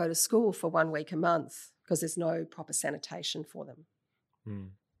can't go to school for 1 week a month because there's no proper sanitation for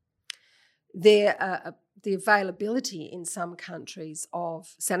them. The availability in some countries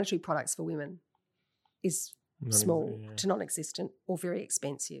of sanitary products for women is small to non-existent or very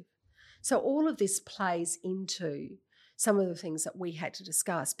expensive. So all of this plays into some of the things that we had to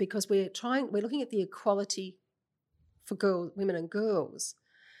discuss, because we're looking at the equality for women and girls.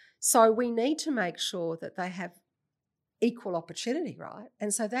 So we need to make sure that they have equal opportunity, right?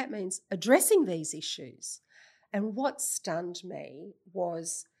 And so that means addressing these issues. And what stunned me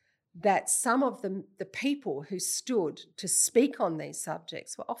was that some of the people who stood to speak on these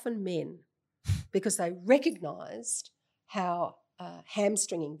subjects were often men, because they recognised how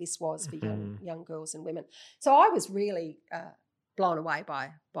hamstringing this was for young girls and women. So I was really blown away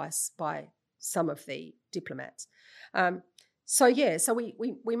by some of the diplomats. So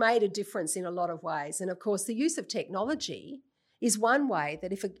we made a difference in a lot of ways. And, of course, the use of technology is one way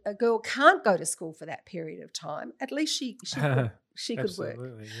that if a girl can't go to school for that period of time, at least she could work.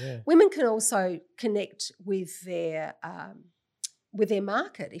 Yeah. Women can also connect with their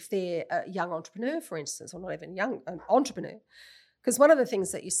market if they're a young entrepreneur, for instance, or not even an entrepreneur. Because one of the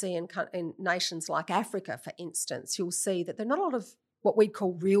things that you see in nations like Africa, for instance, you'll see that there are not a lot of what we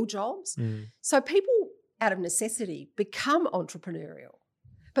call real jobs. So people, out of necessity, become entrepreneurial,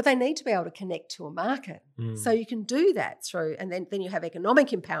 but they need to be able to connect to a market. So you can do that through, and then you have economic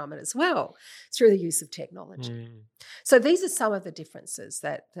empowerment as well through the use of technology. So these are some of the differences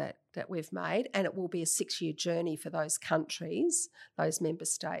that we've made, and it will be a 6-year journey for those countries, those member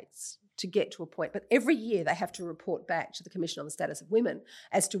states, to get to a point. But every year they have to report back to the Commission on the Status of Women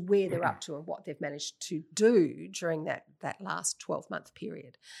as to where they're up to and what they've managed to do during that last 12-month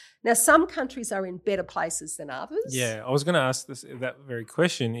period. Now, some countries are in better places than others. Yeah, I was going to ask that very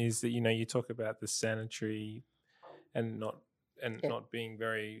question, is that, you talk about the sanitary and not being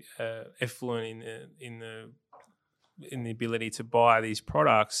very affluent in the ability to buy these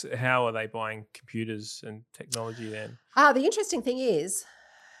products. How are they buying computers and technology then? The interesting thing is,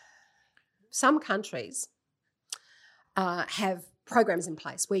 some countries have programs in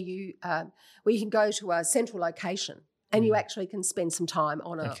place where you can go to a central location and you actually can spend some time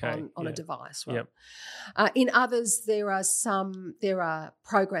on a device. Right? In others, there are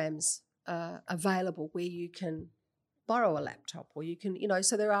programs available where you can borrow a laptop, or you can,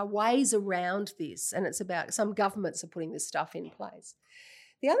 so there are ways around this, and it's about, some governments are putting this stuff in place.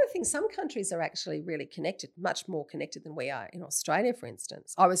 The other thing, some countries are actually really connected, much more connected than we are in Australia, for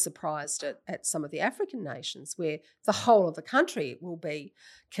instance. I was surprised at some of the African nations where the whole of the country will be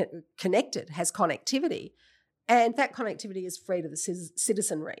connected, has connectivity, and that connectivity is free to the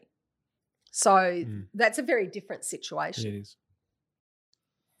citizenry. So that's a very different situation. It is.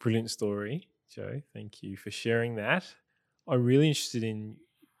 Brilliant story, Jo. Thank you for sharing that. I'm really interested in,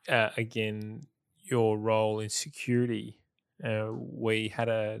 again, your role in security. We had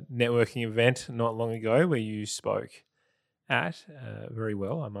a networking event not long ago where you spoke at very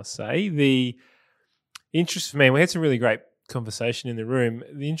well, I must say. The interest for me, we had some really great conversation in the room.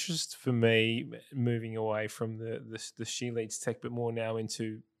 The interest for me, moving away from the She Leads Tech, but more now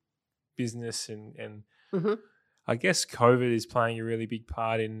into business and I guess COVID is playing a really big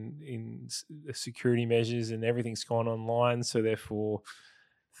part in the security measures, and everything's gone online. So therefore,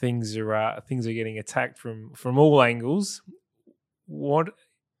 things are getting attacked from all angles.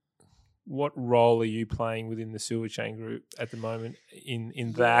 what role are you playing within the Silver Chain Group at the moment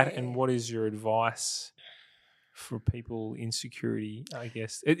in that, and what is your advice for people in security? I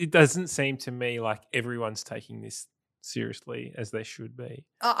guess it doesn't seem to me like everyone's taking this seriously as they should be.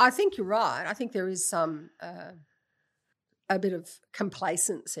 I think you're right. I think there is some a bit of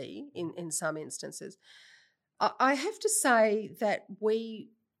complacency in some instances. I have to say that we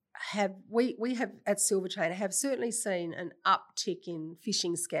have at Silverchain have certainly seen an uptick in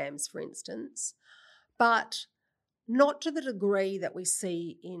phishing scams, for instance, but not to the degree that we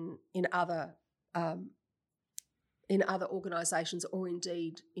see in other organisations or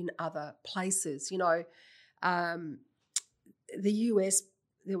indeed in other places. You know, the US,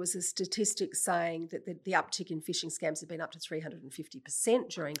 there was a statistic saying that the uptick in phishing scams had been up to 350%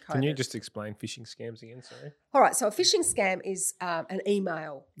 during COVID. Can you just explain phishing scams again? Sorry. All right. So a phishing scam is an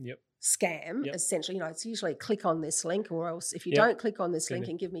email scam. Yep. Essentially, you know, it's usually click on this link, or else if you don't click on this link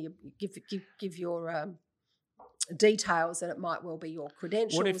and give your details, then it might well be your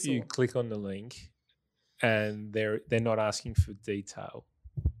credentials. What if you click on the link and they're not asking for detail?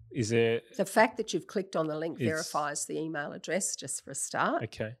 Is there the fact that you've clicked on the link verifies the email address, just for a start?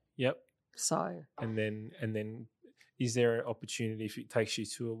 Okay. Yep. So and then is there an opportunity if it takes you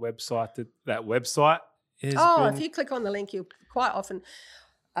to a website that website is? If you click on the link, you quite often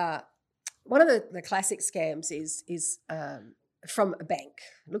one of the classic scams is from a bank.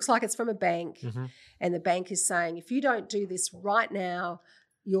 It looks like it's from a bank, and the bank is saying, if you don't do this right now,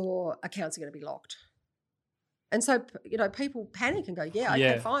 your accounts are going to be locked. And so, you know, people panic and go,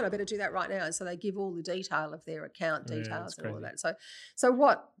 okay, fine, I better do that right now. And so they give all the detail of their account details and all of that. So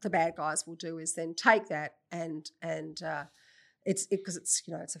what the bad guys will do is then take that and it's because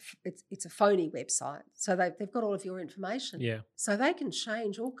it's a phony website. So they've got all of your information. Yeah. So they can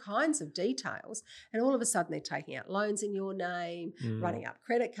change all kinds of details, and all of a sudden they're taking out loans in your name, running up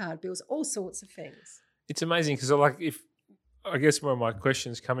credit card bills, all sorts of things. It's amazing because I guess where my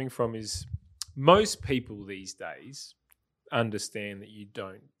question's coming from is, most people these days understand that you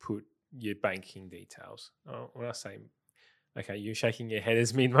don't put your banking details. When I say, okay, you're shaking your head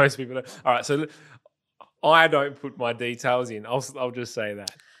as me, most people don't. All right, so I don't put my details in. I'll just say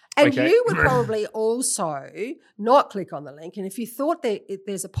that. And you would probably also not click on the link. And if you thought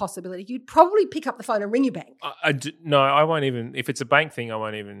there's a possibility, you'd probably pick up the phone and ring your bank. No, I won't even. If it's a bank thing, I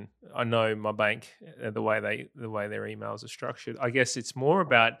won't even. I know my bank, the way their emails are structured. I guess it's more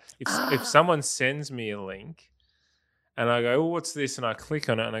about if someone sends me a link, and I go, "Oh, what's this?" and I click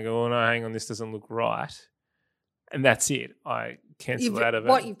on it, and I go, "Oh no, hang on, this doesn't look right," and that's it. I cancel out of it.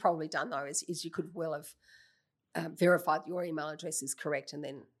 What you've probably done though is you could well have verified your email address is correct, and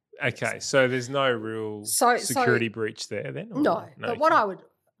then. Okay, so there's no real security breach there then? No, but what I would,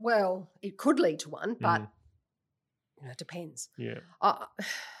 it could lead to one, but it depends. Yeah.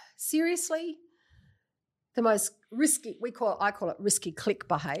 Seriously, the most risky, I call it risky click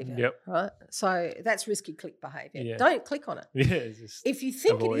behaviour. Yep. Right? So that's risky click behaviour. Yeah. Don't click on it. Yeah. If you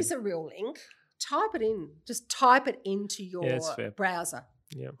think it is a real link, type it in. Just type it into your browser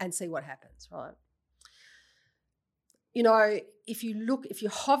and see what happens, right? You know, if you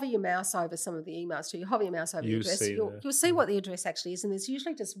hover your mouse over some of the emails, so you hover your mouse over the address, you'll see what the address actually is, and there's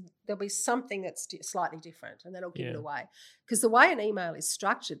usually there'll be something that's slightly different, and that'll give it away. Because the way an email is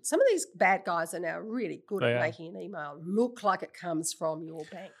structured, some of these bad guys are now really good at making an email look like it comes from your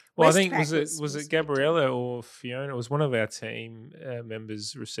bank. Well, I think was it Gabriella or Fiona? It was one of our team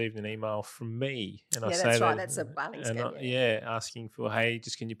members received an email from me, and I say that's right. That's a whaling scam. Asking for, hey,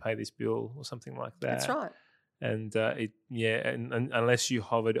 just can you pay this bill or something like that. That's right. And and unless you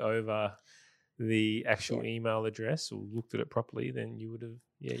hovered over the actual email address or looked at it properly, then you would have,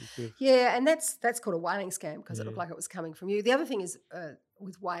 you could have. Yeah, and that's called a whaling scam because it looked like it was coming from you. The other thing is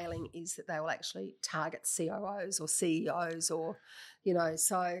with whaling is that they will actually target COOs or CEOs or,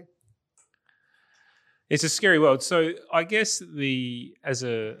 so. It's a scary world. So I guess as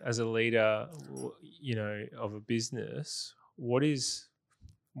a leader, of a business, what is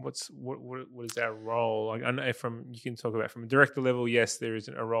our role? I know you can talk about from a director level, yes, there is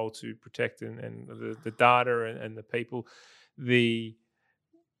a role to protect and the data and the people.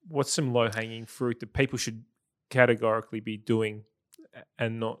 What's some low-hanging fruit that people should categorically be doing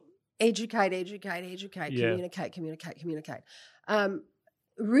and not? Educate, communicate.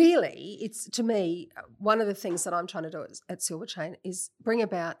 Really, it's, to me, one of the things that I'm trying to do at Silverchain is bring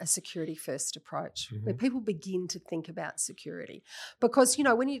about a security-first approach where people begin to think about security. Because,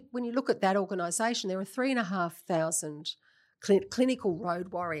 when you look at that organisation, there are 3,500 clinical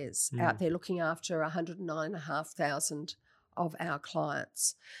road warriors out there looking after 109,500 of our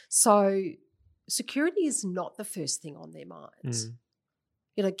clients. So security is not the first thing on their minds.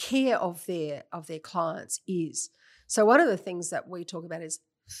 care of their clients is. So one of the things that we talk about is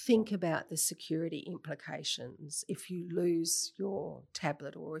think about the security implications if you lose your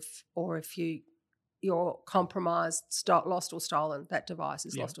tablet or if you're compromised, lost or stolen, that device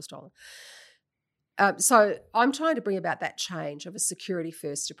is lost or stolen. So I'm trying to bring about that change of a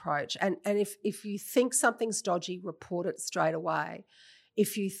security-first approach. And if you think something's dodgy, report it straight away.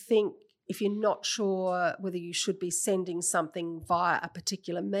 If you're not sure whether you should be sending something via a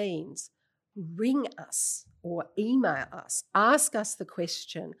particular means, ring us or email us. Ask us the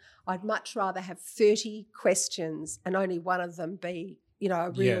question. I'd much rather have 30 questions and only one of them be,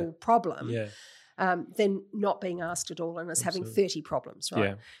 a real problem. Yeah. Than not being asked at all and us having 30 problems, right?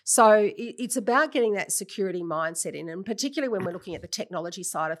 Yeah. So it's about getting that security mindset in, and particularly when we're looking at the technology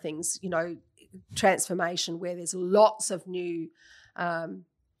side of things, transformation where there's lots of new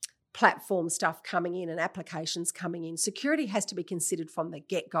platform stuff coming in and applications coming in. Security has to be considered from the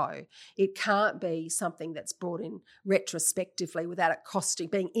get-go. It can't be something that's brought in retrospectively without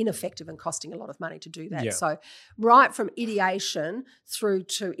it being ineffective and costing a lot of money to do that. Yeah. So right from ideation through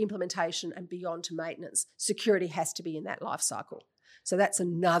to implementation and beyond to maintenance, security has to be in that life cycle. So that's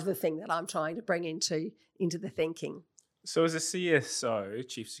another thing that I'm trying to bring into the thinking. So as a CSO,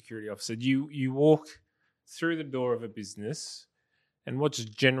 Chief Security Officer, you walk through the door of a business, and what's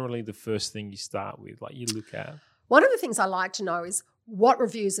generally the first thing you start with, like you look at? One of the things I like to know is what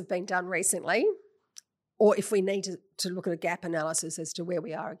reviews have been done recently, or if we need to look at a gap analysis as to where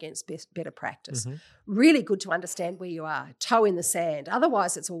we are against better practice. Mm-hmm. Really good to understand where you are, toe in the sand.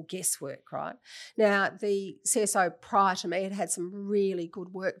 Otherwise, it's all guesswork, right? Now, the CSO prior to me had some really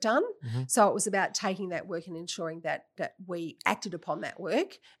good work done. Mm-hmm. So it was about taking that work and ensuring that we acted upon that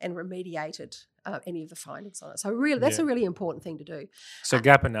work and remediated any of the findings on it. So really, that's a really important thing to do. So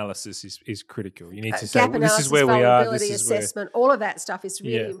gap analysis is critical. You need to say, gap well, analysis, this is where we are, this is assessment, all of that stuff is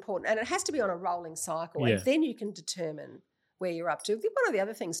really important. And it has to be on a rolling cycle. Yeah. And then you can determine where you're up to. One of the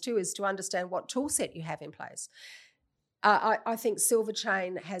other things too is to understand what tool set you have in place. I think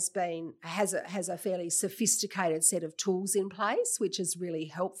Silverchain has a fairly sophisticated set of tools in place, which is really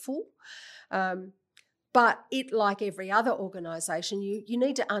helpful. But like every other organisation, you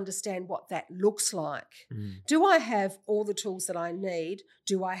need to understand what that looks like. Mm. Do I have all the tools that I need?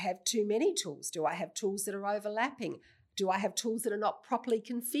 Do I have too many tools? Do I have tools that are overlapping? Do I have tools that are not properly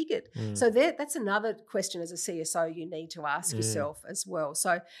configured? Mm. So that's another question as a CSO you need to ask yourself as well.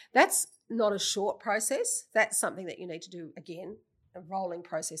 So that's not a short process. That's something that you need to do, again, a rolling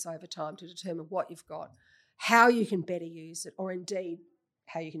process over time to determine what you've got, how you can better use it, or indeed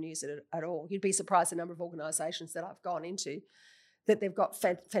how you can use it at all. You'd be surprised the number of organisations that I've gone into that they've got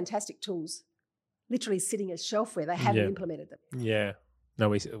fantastic tools literally sitting as shelfware. They haven't implemented them. Yeah. No,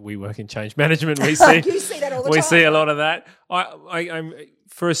 we work in change management. We see you see that all the time. We see a lot of that. I'm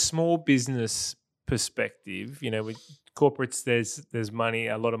for a small business perspective, with corporates, there's money,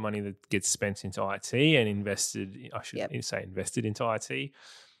 a lot of money that gets spent into IT and invested. I should say invested into IT.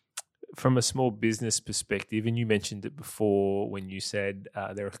 From a small business perspective, and you mentioned it before when you said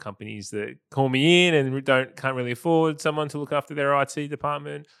there are companies that call me in and can't really afford someone to look after their IT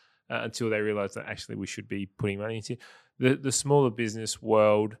department until they realise that actually we should be putting money into the smaller business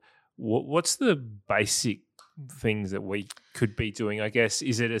world. What's the basic things that we could be doing? I guess,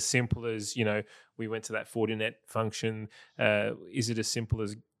 is it as simple as we went to that Fortinet function? Is it as simple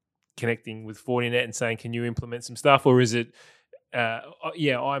as connecting with Fortinet and saying, "Can you implement some stuff?" Or is it I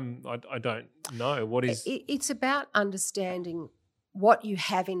don't know. What is... It's about understanding what you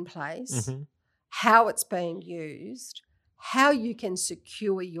have in place, how it's being used, how you can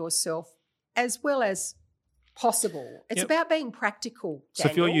secure yourself as well as possible. It's about being practical, Daniel. So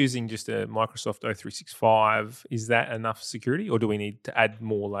if you're using just a Microsoft O365, is that enough security, or do we need to add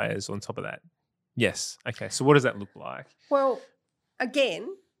more layers on top of that? Yes. Okay. So what does that look like? Well, again,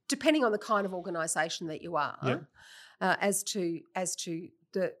 depending on the kind of organisation that you are, as to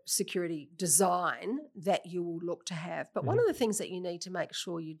the security design that you will look to have. But one of the things that you need to make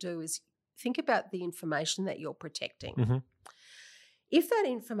sure you do is think about the information that you're protecting. Mm-hmm. If that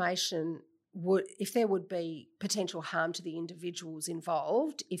information if there would be potential harm to the individuals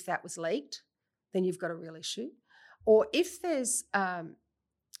involved, if that was leaked, then you've got a real issue. Or if there's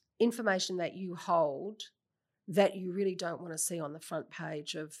information that you hold that you really don't want to see on the front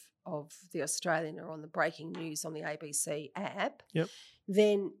page of the Australian or on the breaking news on the ABC app,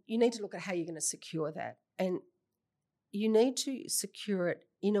 then you need to look at how you're going to secure that. And you need to secure it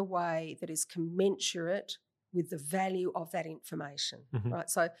in a way that is commensurate with the value of that information, right?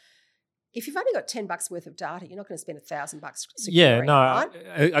 So if you've only got $10 worth of data, you're not going to spend $1,000 securing. Yeah, no,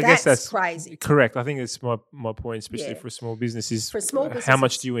 right? I guess that's crazy. Correct. I think that's my point, especially for a small business. Is for a small business, how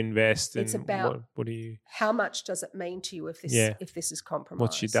much do you invest? It's and about what do you? How much does it mean to you if this is compromised?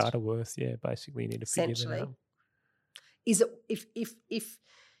 What's your data worth? Yeah, basically, you need to figure that out. Is it if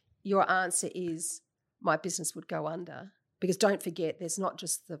your answer is my business would go under? Because don't forget, there's not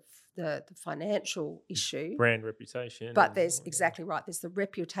just the financial issue, brand reputation, but there's exactly right. There's the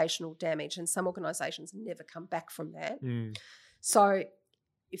reputational damage, and some organisations never come back from that. So,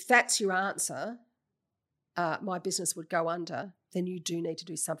 if that's your answer, my business would go under, then you do need to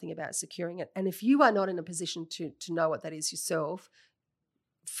do something about securing it. And if you are not in a position to know what that is yourself,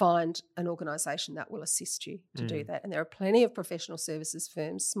 find an organisation that will assist you to do that. And there are plenty of professional services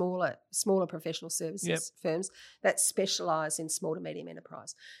firms, smaller professional services firms that specialise in small to medium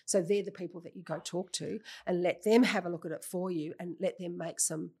enterprise. So they're the people that you go talk to and let them have a look at it for you and let them make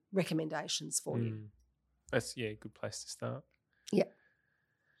some recommendations for you. That's a good place to start. Yeah.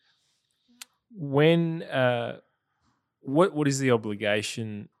 When what is the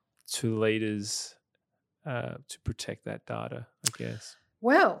obligation to leaders to protect that data, I guess?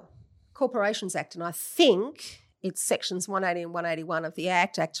 Well, Corporations Act, and I think it's sections 180 and 181 of the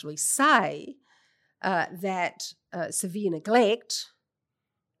Act actually say that severe neglect,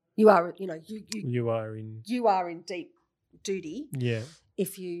 you are in deep duty. Yeah.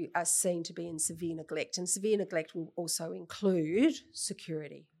 If you are seen to be in severe neglect, and severe neglect will also include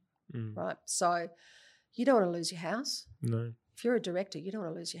security, right? So you don't want to lose your house. No. If you're a director, you don't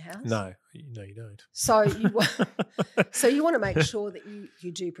want to lose your house. No, you don't. So you want to make sure that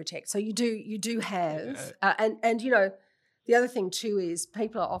you do protect. So you do have, and the other thing too is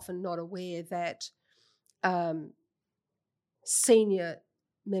people are often not aware that senior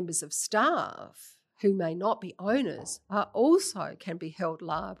members of staff who may not be owners also can be held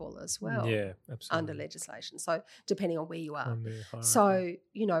liable as well. Yeah, absolutely. Under legislation. So depending on where you are. So,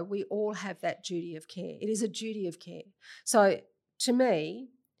 we all have that duty of care. It is a duty of care. So to me,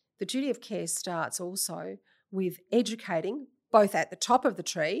 the duty of care starts also with educating both at the top of the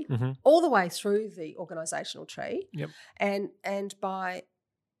tree, all the way through the organisational tree, and by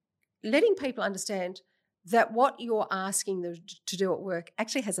letting people understand that what you're asking them to do at work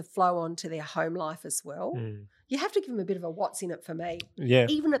actually has a flow on to their home life as well. You have to give them a bit of a what's in it for me. Yeah.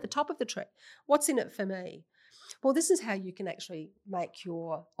 Even at the top of the tree. What's in it for me? Well, this is how you can actually make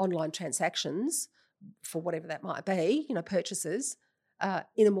your online transactions, for whatever that might be, purchases,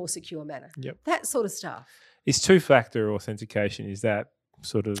 in a more secure manner. Yep. That sort of stuff. Is two-factor authentication, is that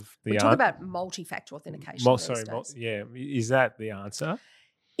sort of the answer? We talk about multi-factor authentication. Is that the answer?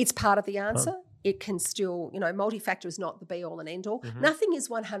 It's part of the answer. It can still, multi-factor is not the be-all and end-all. Nothing is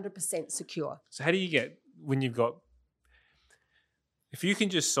 100% secure. So how do you get, if you can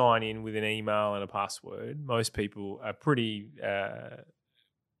just sign in with an email and a password, most people are pretty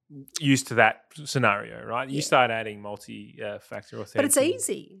used to that scenario, right? You start adding multi-factor authentication. But it's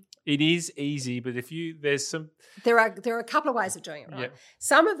easy. It is easy, but there are a couple of ways of doing it, right? Yep.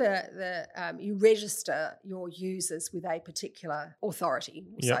 Some of you register your users with a particular authority,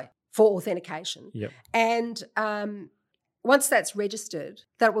 say, for authentication. Yep. And once that's registered,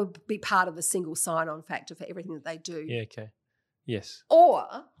 that will be part of the single sign-on factor for everything that they do. Yeah, okay. Yes. Or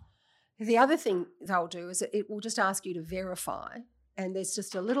the other thing they'll do is it will just ask you to verify. And there's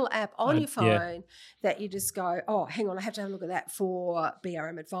just a little app on your phone that you just go, oh, hang on, I have to have a look at that for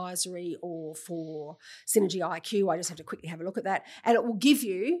BRM Advisory or for Synergy IQ. I just have to quickly have a look at that. And it will give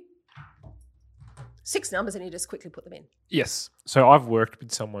you 6 numbers and you just quickly put them in. Yes. So I've worked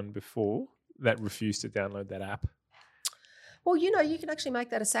with someone before that refused to download that app. Well, you can actually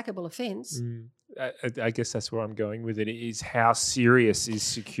make that a sackable offence. I guess that's where I'm going with it, is how serious is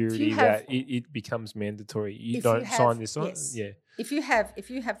security that it becomes mandatory. You don't sign this on? Yes. Yeah. If you have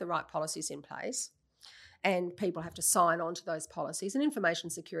the right policies in place and people have to sign on to those policies, an information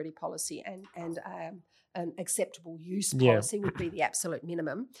security policy and an acceptable use policy would be the absolute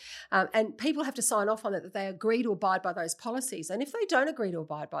minimum. And people have to sign off on it, that they agree to abide by those policies. And if they don't agree to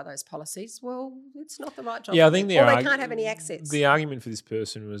abide by those policies, well, it's not the right job. Yeah, I think they can't have any access. The argument for this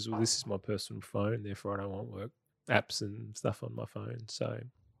person was, well, this is my personal phone, therefore I don't want work apps and stuff on my phone. So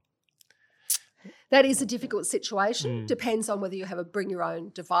that is a difficult situation. Depends on whether you have a bring your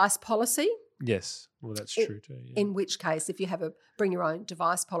own device policy. Yes, well, that's true too. Yeah. In which case, if you have a bring your own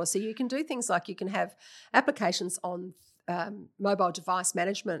device policy, you can do things like you can have applications on mobile device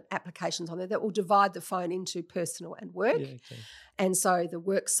management applications on there that will divide the phone into personal and work. Yeah, okay. And so the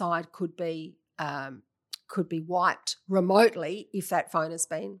work side could be wiped remotely if that phone has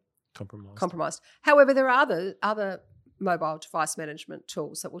been compromised. However, there are other mobile device management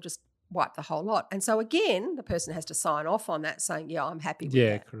tools that will just wipe the whole lot. And so again, the person has to sign off on that saying, yeah, I'm happy with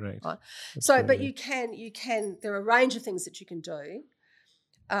Yeah, that. correct. Right? That's So, very but good. you can, there are a range of things that you can do.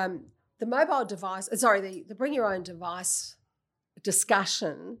 The mobile device, the bring your own device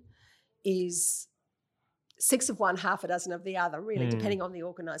discussion is 6 of one, half a dozen of the other, really, depending on the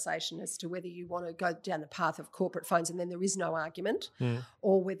organisation as to whether you want to go down the path of corporate phones and then there is no argument,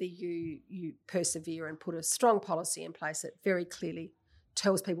 or whether you persevere and put a strong policy in place that very clearly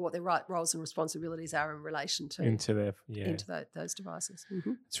tells people what their right roles and responsibilities are in relation to those devices.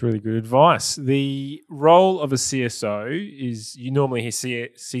 Mm-hmm. It's really good advice. The role of a CSO is, you normally hear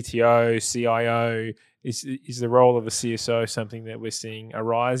CTO, CIO. Is the role of a CSO something that we're seeing a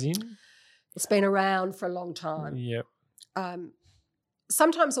rise in? It's been around for a long time. Yep.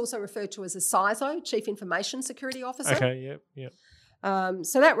 Sometimes also referred to as a CISO, Chief Information Security Officer. Okay, yep.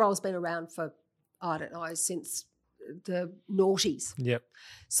 So that role's been around for, I don't know, since the noughties. Yep.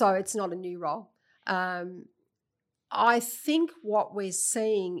 So it's not a new role. I think what we're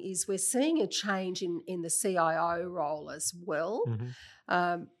seeing is a change in the CIO role as well.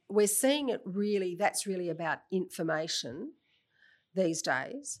 Mm-hmm. We're seeing it really, that's really about information these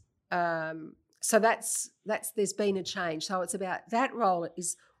days. So that's there's been a change. So it's about that role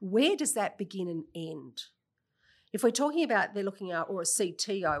is, where does that begin and end? If we're talking about they're looking at, or a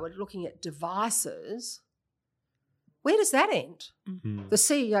CTO, we're looking at devices, where does that end? Mm-hmm. The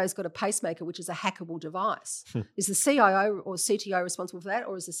CEO's got a pacemaker, which is a hackable device. Is the CIO or CTO responsible for that,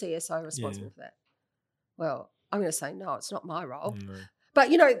 or is the CSO responsible for that? Well, I'm going to say no, it's not my role. No. But,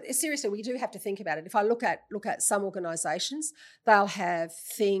 seriously, we do have to think about it. If I look at some organisations, they'll have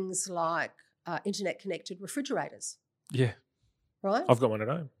things like internet-connected refrigerators. Yeah. Right? I've got one at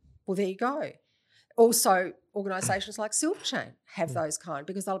home. Well, there you go. Also, organisations like Silverchain have those kind,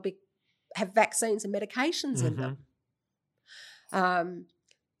 because they'll have vaccines and medications in them.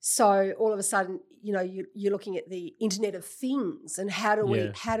 So all of a sudden, you're looking at the Internet of Things, and how do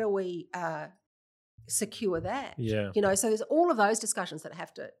we secure that? Yeah. So there's all of those discussions that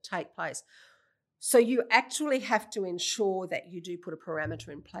have to take place. So you actually have to ensure that you do put a parameter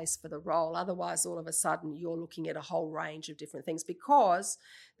in place for the role. Otherwise, all of a sudden, you're looking at a whole range of different things, because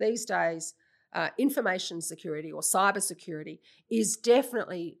these days, information security or cyber security is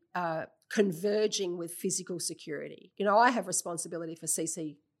definitely converging with physical security. I have responsibility for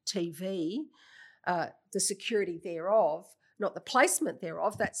CCTV, the security thereof, not the placement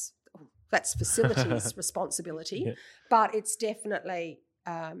thereof. That's facilities responsibility, but it's definitely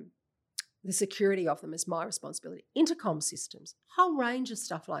the security of them is my responsibility. Intercom systems, whole range of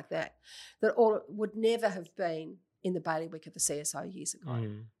stuff like that all would never have been in the bailiwick of the CSO years ago.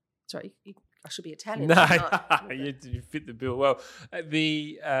 Sorry, I should be Italian. No, you fit the bill well.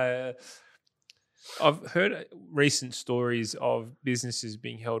 I've heard recent stories of businesses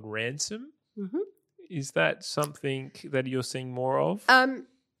being held ransom. Mm-hmm. Is that something that you're seeing more of?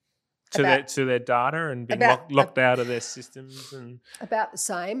 To their data and being locked out of their systems, and about the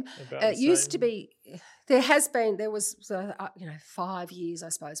same. Used to be. There was 5 years, I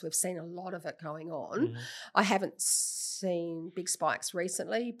suppose. We've seen a lot of it going on. Mm-hmm. I haven't seen big spikes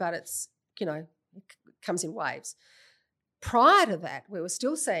recently, but it's it comes in waves. Prior to that, we were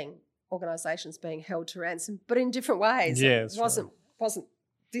still seeing organisations being held to ransom, but in different ways. Yeah, it wasn't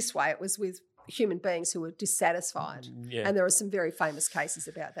this way. It was with human beings who were dissatisfied. Yeah. And there are some very famous cases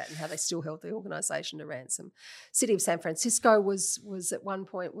about that and how they still held the organisation to ransom. City of San Francisco was at one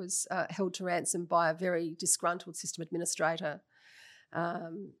point held to ransom by a very disgruntled system administrator.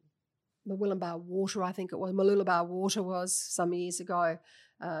 Mooloolaba Water was some years ago,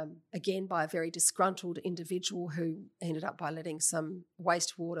 again by a very disgruntled individual who ended up by letting some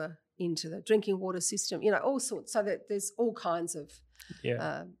wastewater into the drinking water system, all sorts. So that there's all kinds of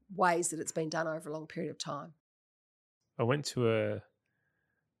ways that it's been done over a long period of time. I went to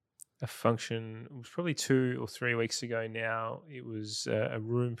a function, it was probably 2 or 3 weeks ago now. It was a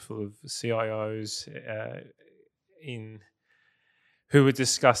room full of CIOs who were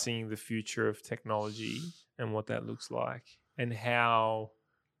discussing the future of technology and what that looks like, and how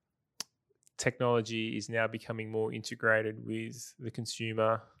technology is now becoming more integrated with the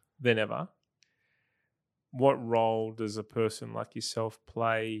consumer than ever. What role does a person like yourself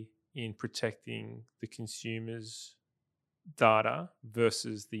play in protecting the consumer's data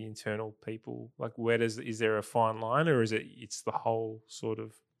versus the internal people? Like, is there a fine line, or it's the whole sort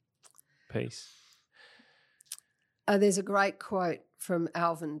of piece? There's a great quote from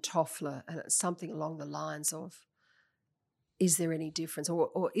Alvin Toffler, and it's something along the lines of, is there any difference,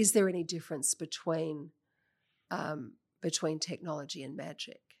 or is there any difference between technology and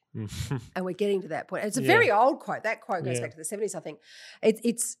magic? And we're getting to that point. It's a very old quote. That quote goes back to the 70s, I think.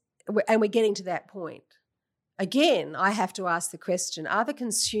 we're getting to that point. Again, I have to ask the question, are the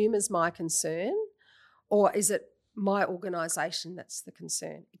consumers my concern, or is it my organisation that's the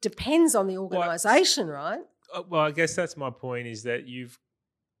concern? It depends on the organisation, right? Well, I guess that's my point, is that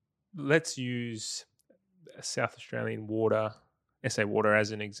let's use South Australian Water, SA Water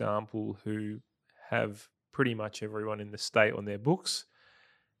as an example, who have pretty much everyone in the state on their books.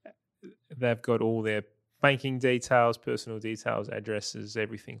 They've got all their banking details, personal details, addresses,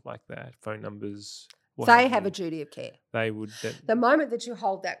 everything like that, phone numbers. They have a duty of care. They would. The moment that you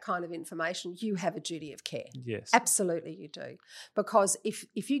hold that kind of information, you have a duty of care. Yes, absolutely, you do. Because if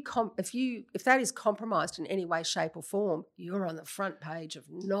that is compromised in any way, shape, or form, you're on the front page of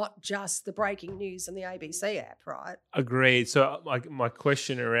not just the breaking news and the ABC app, right? Agreed. So my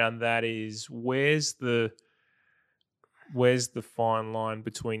question around that is, where's the fine line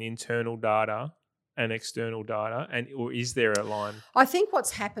between internal data and external data, or is there a line? I think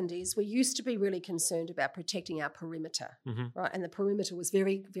what's happened is we used to be really concerned about protecting our perimeter, right? And the perimeter was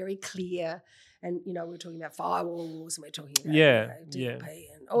very, very clear. And, we were talking about firewalls, and we're talking about DLP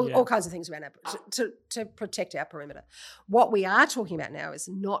and all kinds of things around to protect our perimeter. What we are talking about now is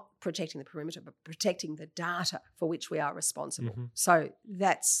not protecting the perimeter, but protecting the data for which we are responsible. So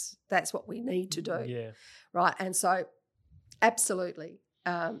that's what we need to do, right? And so absolutely,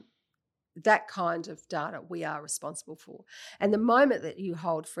 that kind of data we are responsible for. And the moment that you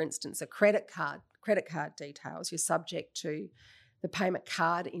hold, for instance, a credit card details, you're subject to the payment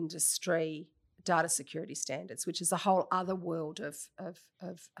card industry data security standards, which is a whole other world of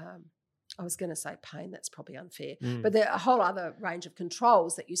I was going to say pain, that's probably unfair, but there are a whole other range of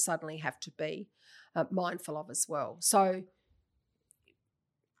controls that you suddenly have to be mindful of as well. So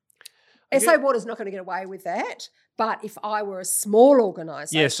SA Water's not going to get away with that, but if I were a small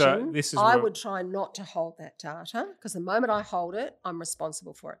organisation, I would try not to hold that data, because the moment I hold it, I'm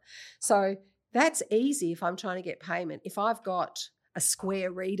responsible for it. So that's easy if I'm trying to get payment. If I've got a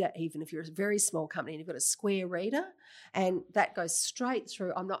Square reader, even if you're a very small company and you've got a Square reader, and that goes straight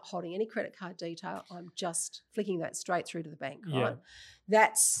through, I'm not holding any credit card detail, I'm just flicking that straight through to the bank, right? Yeah.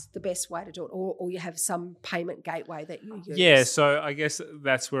 That's the best way to do it. Or you have some payment gateway that you use. Yeah, so I guess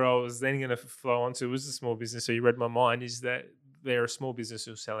that's where I was then going to flow on to, was the small business. So you read my mind, is that they're a small business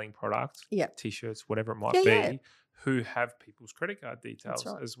who's selling product, T-shirts, whatever it might be, who have people's credit card details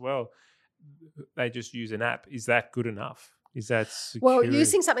as well. They just use an app. Is that good enough? Is that secure? Well,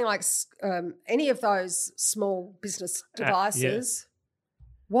 using something like any of those small business devices,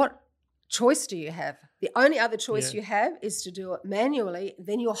 what choice do you have? The only other choice you have is to do it manually.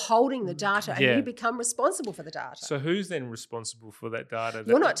 Then you're holding the data and you become responsible for the data. So who's then responsible for that data?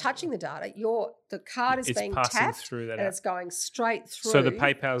 You're not touching the data. The card is being tapped through that and it's going straight through. So the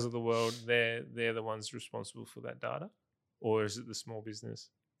PayPals of the world, they're the ones responsible for that data? Or is it the small business?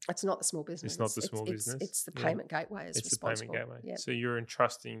 It's not the small business. It's not the small business. It's the payment gateway is responsible. The payment gateway. Yep. So you're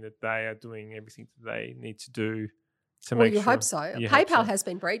entrusting that they are doing everything that they need to do to make sure. You hope so. PayPal has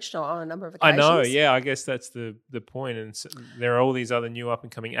been breached on a number of occasions. I know, yeah. I guess that's the point. And so there are all these other new up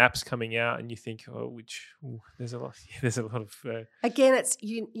and coming apps coming out, and you think, there's a lot. Yeah, there's a lot of. Again, it's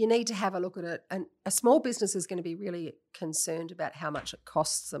you need to have a look at it, and a small business is going to be really concerned about how much it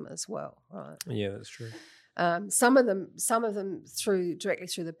costs them as well, right? Yeah, that's true. Some of them directly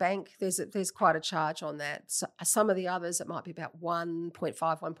through the bank. There's quite a charge on that. So some of the others, it might be about 1.5,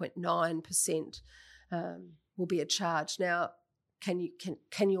 1.9% will be a charge. Now, can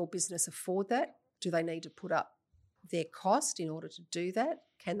your business afford that? Do they need to put up their cost in order to do that?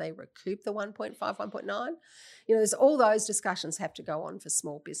 Can they recoup the 1.5, 1.9? There's all those discussions have to go on for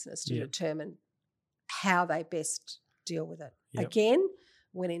small business to determine how they best deal with it. Yep. Again,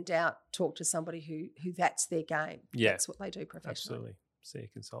 when in doubt, talk to somebody who that's their game. Yeah. That's what they do professionally. Absolutely. See a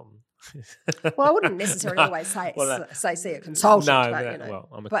consultant. Well, I wouldn't necessarily always say see a consultant.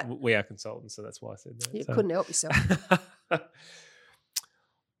 No, but, we are consultants, so that's why I said that. You couldn't help yourself.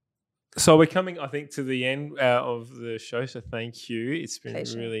 So we're coming, I think, to the end of the show, so thank you. It's been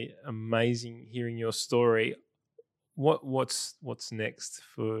really amazing hearing your story. What's next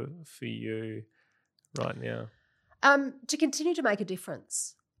for you right now? To continue to make a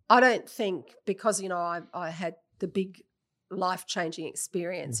difference. I don't think because, I had the big life-changing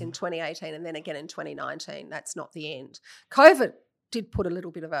experience in 2018 and then again in 2019, that's not the end. COVID did put a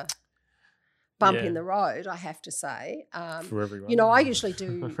little bit of a bump in the road, I have to say. For everyone. I usually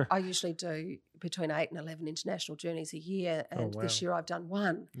do between 8 and 11 international journeys a year, and this year I've done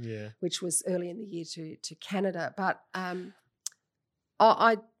one, which was early in the year to Canada. But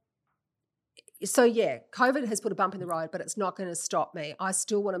COVID has put a bump in the road, but it's not going to stop me. I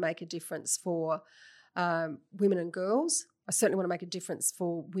still want to make a difference for women and girls. certainly want to make a difference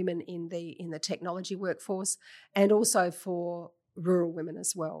for women in the technology workforce, and also for rural women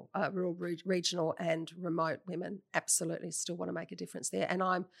as well, rural, regional, and remote women. Absolutely, still want to make a difference there.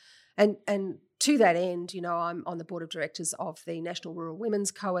 And to that end, I'm on the board of directors of the National Rural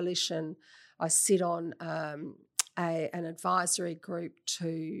Women's Coalition. I sit on an advisory group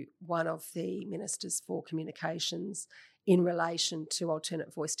to one of the ministers for communications in relation to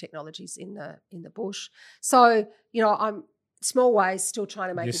alternate voice technologies in the bush. So, I'm small ways still trying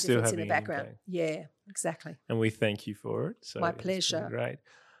to make a difference in the background. Yeah, exactly. And we thank you for it. So my pleasure. Great.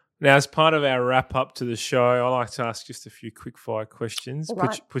 Now, as part of our wrap up to the show, I like to ask just a few quick fire questions.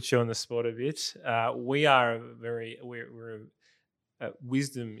 Put you on the spot a bit.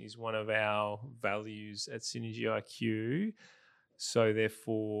 Wisdom is one of our values at Synergy IQ. So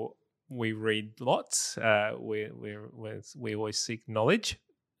therefore, we read lots. We always seek knowledge.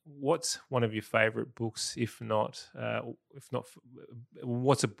 What's one of your favourite books? If not,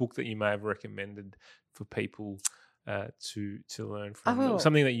 what's a book that you may have recommended for people to learn from?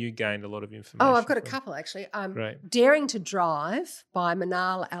 Something that you gained a lot of information. I've got a couple actually. Daring to Drive by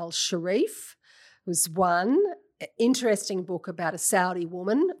Manal Al-Sharif was one. Interesting book about a Saudi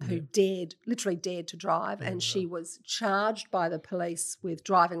woman who literally dared to drive, and she was charged by the police with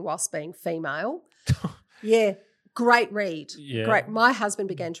driving whilst being female. Yeah, great read. Yeah. Great. My husband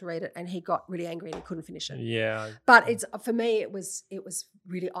began to read it and he got really angry and he couldn't finish it. Yeah. But for me it was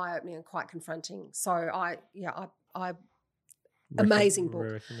really eye-opening and quite confronting. So I amazing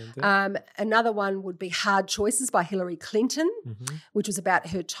book. Another one would be Hard Choices by Hillary Clinton, which was about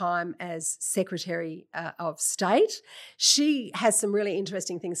her time as Secretary of State. She has some really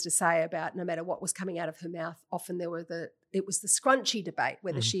interesting things to say about no matter what was coming out of her mouth. Often it was the scrunchie debate,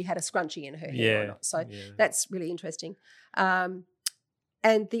 whether she had a scrunchie in her hair or not. So that's really interesting. And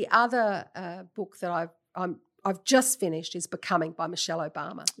the other book that I've just finished is Becoming by Michelle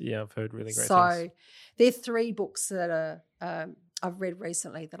Obama. Yeah, I've heard really great things. So there are 3 books that I've read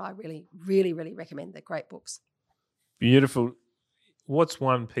recently that I really, really, really recommend. They're great books. Beautiful. What's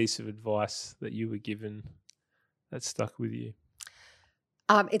one piece of advice that you were given that stuck with you?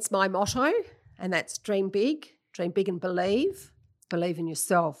 It's my motto, and that's dream big and believe in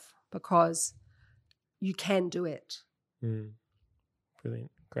yourself, because you can do it.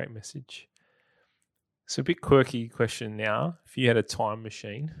 Brilliant. Great message. So a bit quirky question now. If you had a time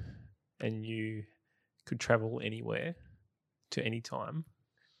machine and you could travel anywhere to any time,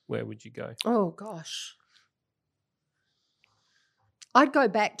 where would you go? Oh, gosh. I'd go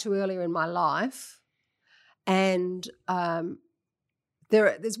back to earlier in my life, and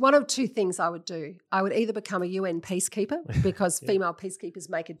there's one of 2 things I would do. I would either become a UN peacekeeper, because female peacekeepers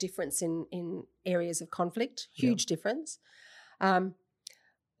make a difference in areas of conflict, huge difference,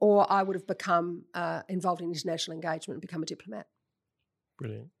 or I would have become involved in international engagement and become a diplomat.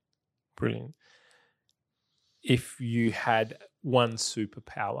 Brilliant. If you had one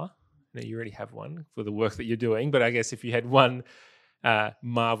superpower, now you already have one for the work that you're doing, but I guess if you had one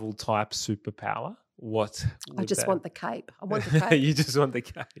Marvel type superpower, what would I just want the cape. I want the cape. You just want the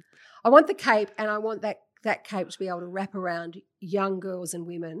cape. I want the cape, and I want that cape to be able to wrap around young girls and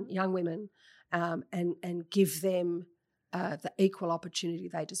young women, and give them the equal opportunity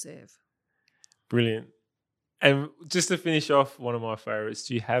they deserve. Brilliant. And just to finish off, one of my favourites,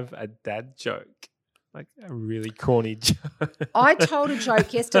 do you have a dad joke? Like a really corny joke. I told a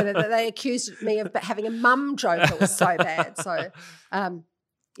joke yesterday that they accused me of having a mum joke that was so bad. So,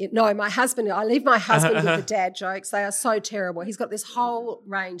 my husband, I leave my husband with the dad jokes. They are so terrible. He's got this whole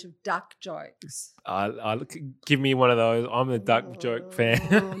range of duck jokes. Give me one of those. I'm a duck joke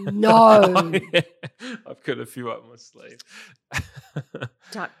fan. No. I've got a few up my sleeve.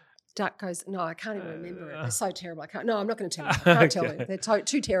 Duck goes, no, I can't even remember it. They're so terrible. I'm not going to tell you. I can't tell you. They're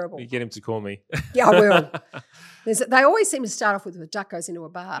too terrible. You get him to call me. Yeah, I will. They always seem to start off with a duck goes into a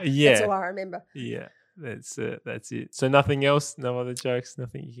bar. Yeah. That's all I remember. Yeah, that's it. So nothing else? No other jokes?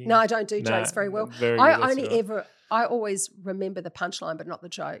 Nothing you can... No, I don't do jokes very well. I always remember the punchline but not the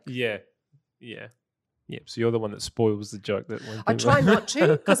joke. Yeah. So you're the one that spoils the joke. I try not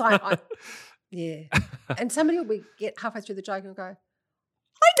to, because yeah. And somebody will get halfway through the joke and go,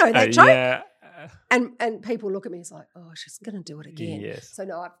 I know that joke. Yeah. And people look at me and it's like, oh, she's going to do it again. Yes. So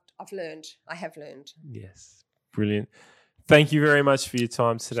no, I've learned. I have learned. Yes. Brilliant. Thank you very much for your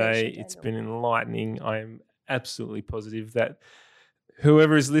time today. Pleasure, it's been enlightening. I am absolutely positive that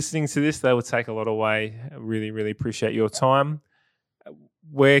whoever is listening to this, they will take a lot away. I really, really appreciate your time.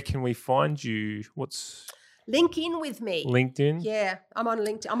 Where can we find you? link in with me. LinkedIn? Yeah, I'm on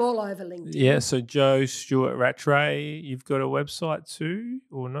LinkedIn. I'm all over LinkedIn. Yeah, so Joe Stewart Rattray, you've got a website too?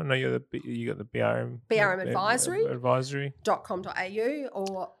 Or not? No, you got the BRM. BRM Advisory.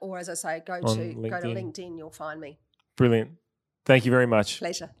 Advisory.com.au. or as I say, go to LinkedIn. LinkedIn, you'll find me. Brilliant. Thank you very much.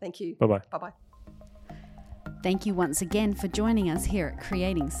 Pleasure. Thank you. Bye-bye. Bye-bye. Thank you once again for joining us here at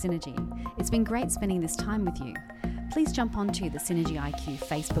Creating Synergy. It's been great spending this time with you. Please jump onto the Synergy IQ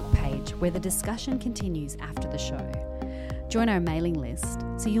Facebook page where the discussion continues after the show. Join our mailing list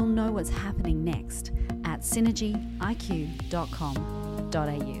so you'll know what's happening next at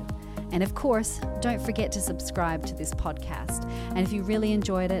synergyiq.com.au. And of course, don't forget to subscribe to this podcast. And if you really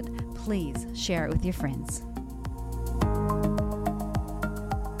enjoyed it, please share it with your friends.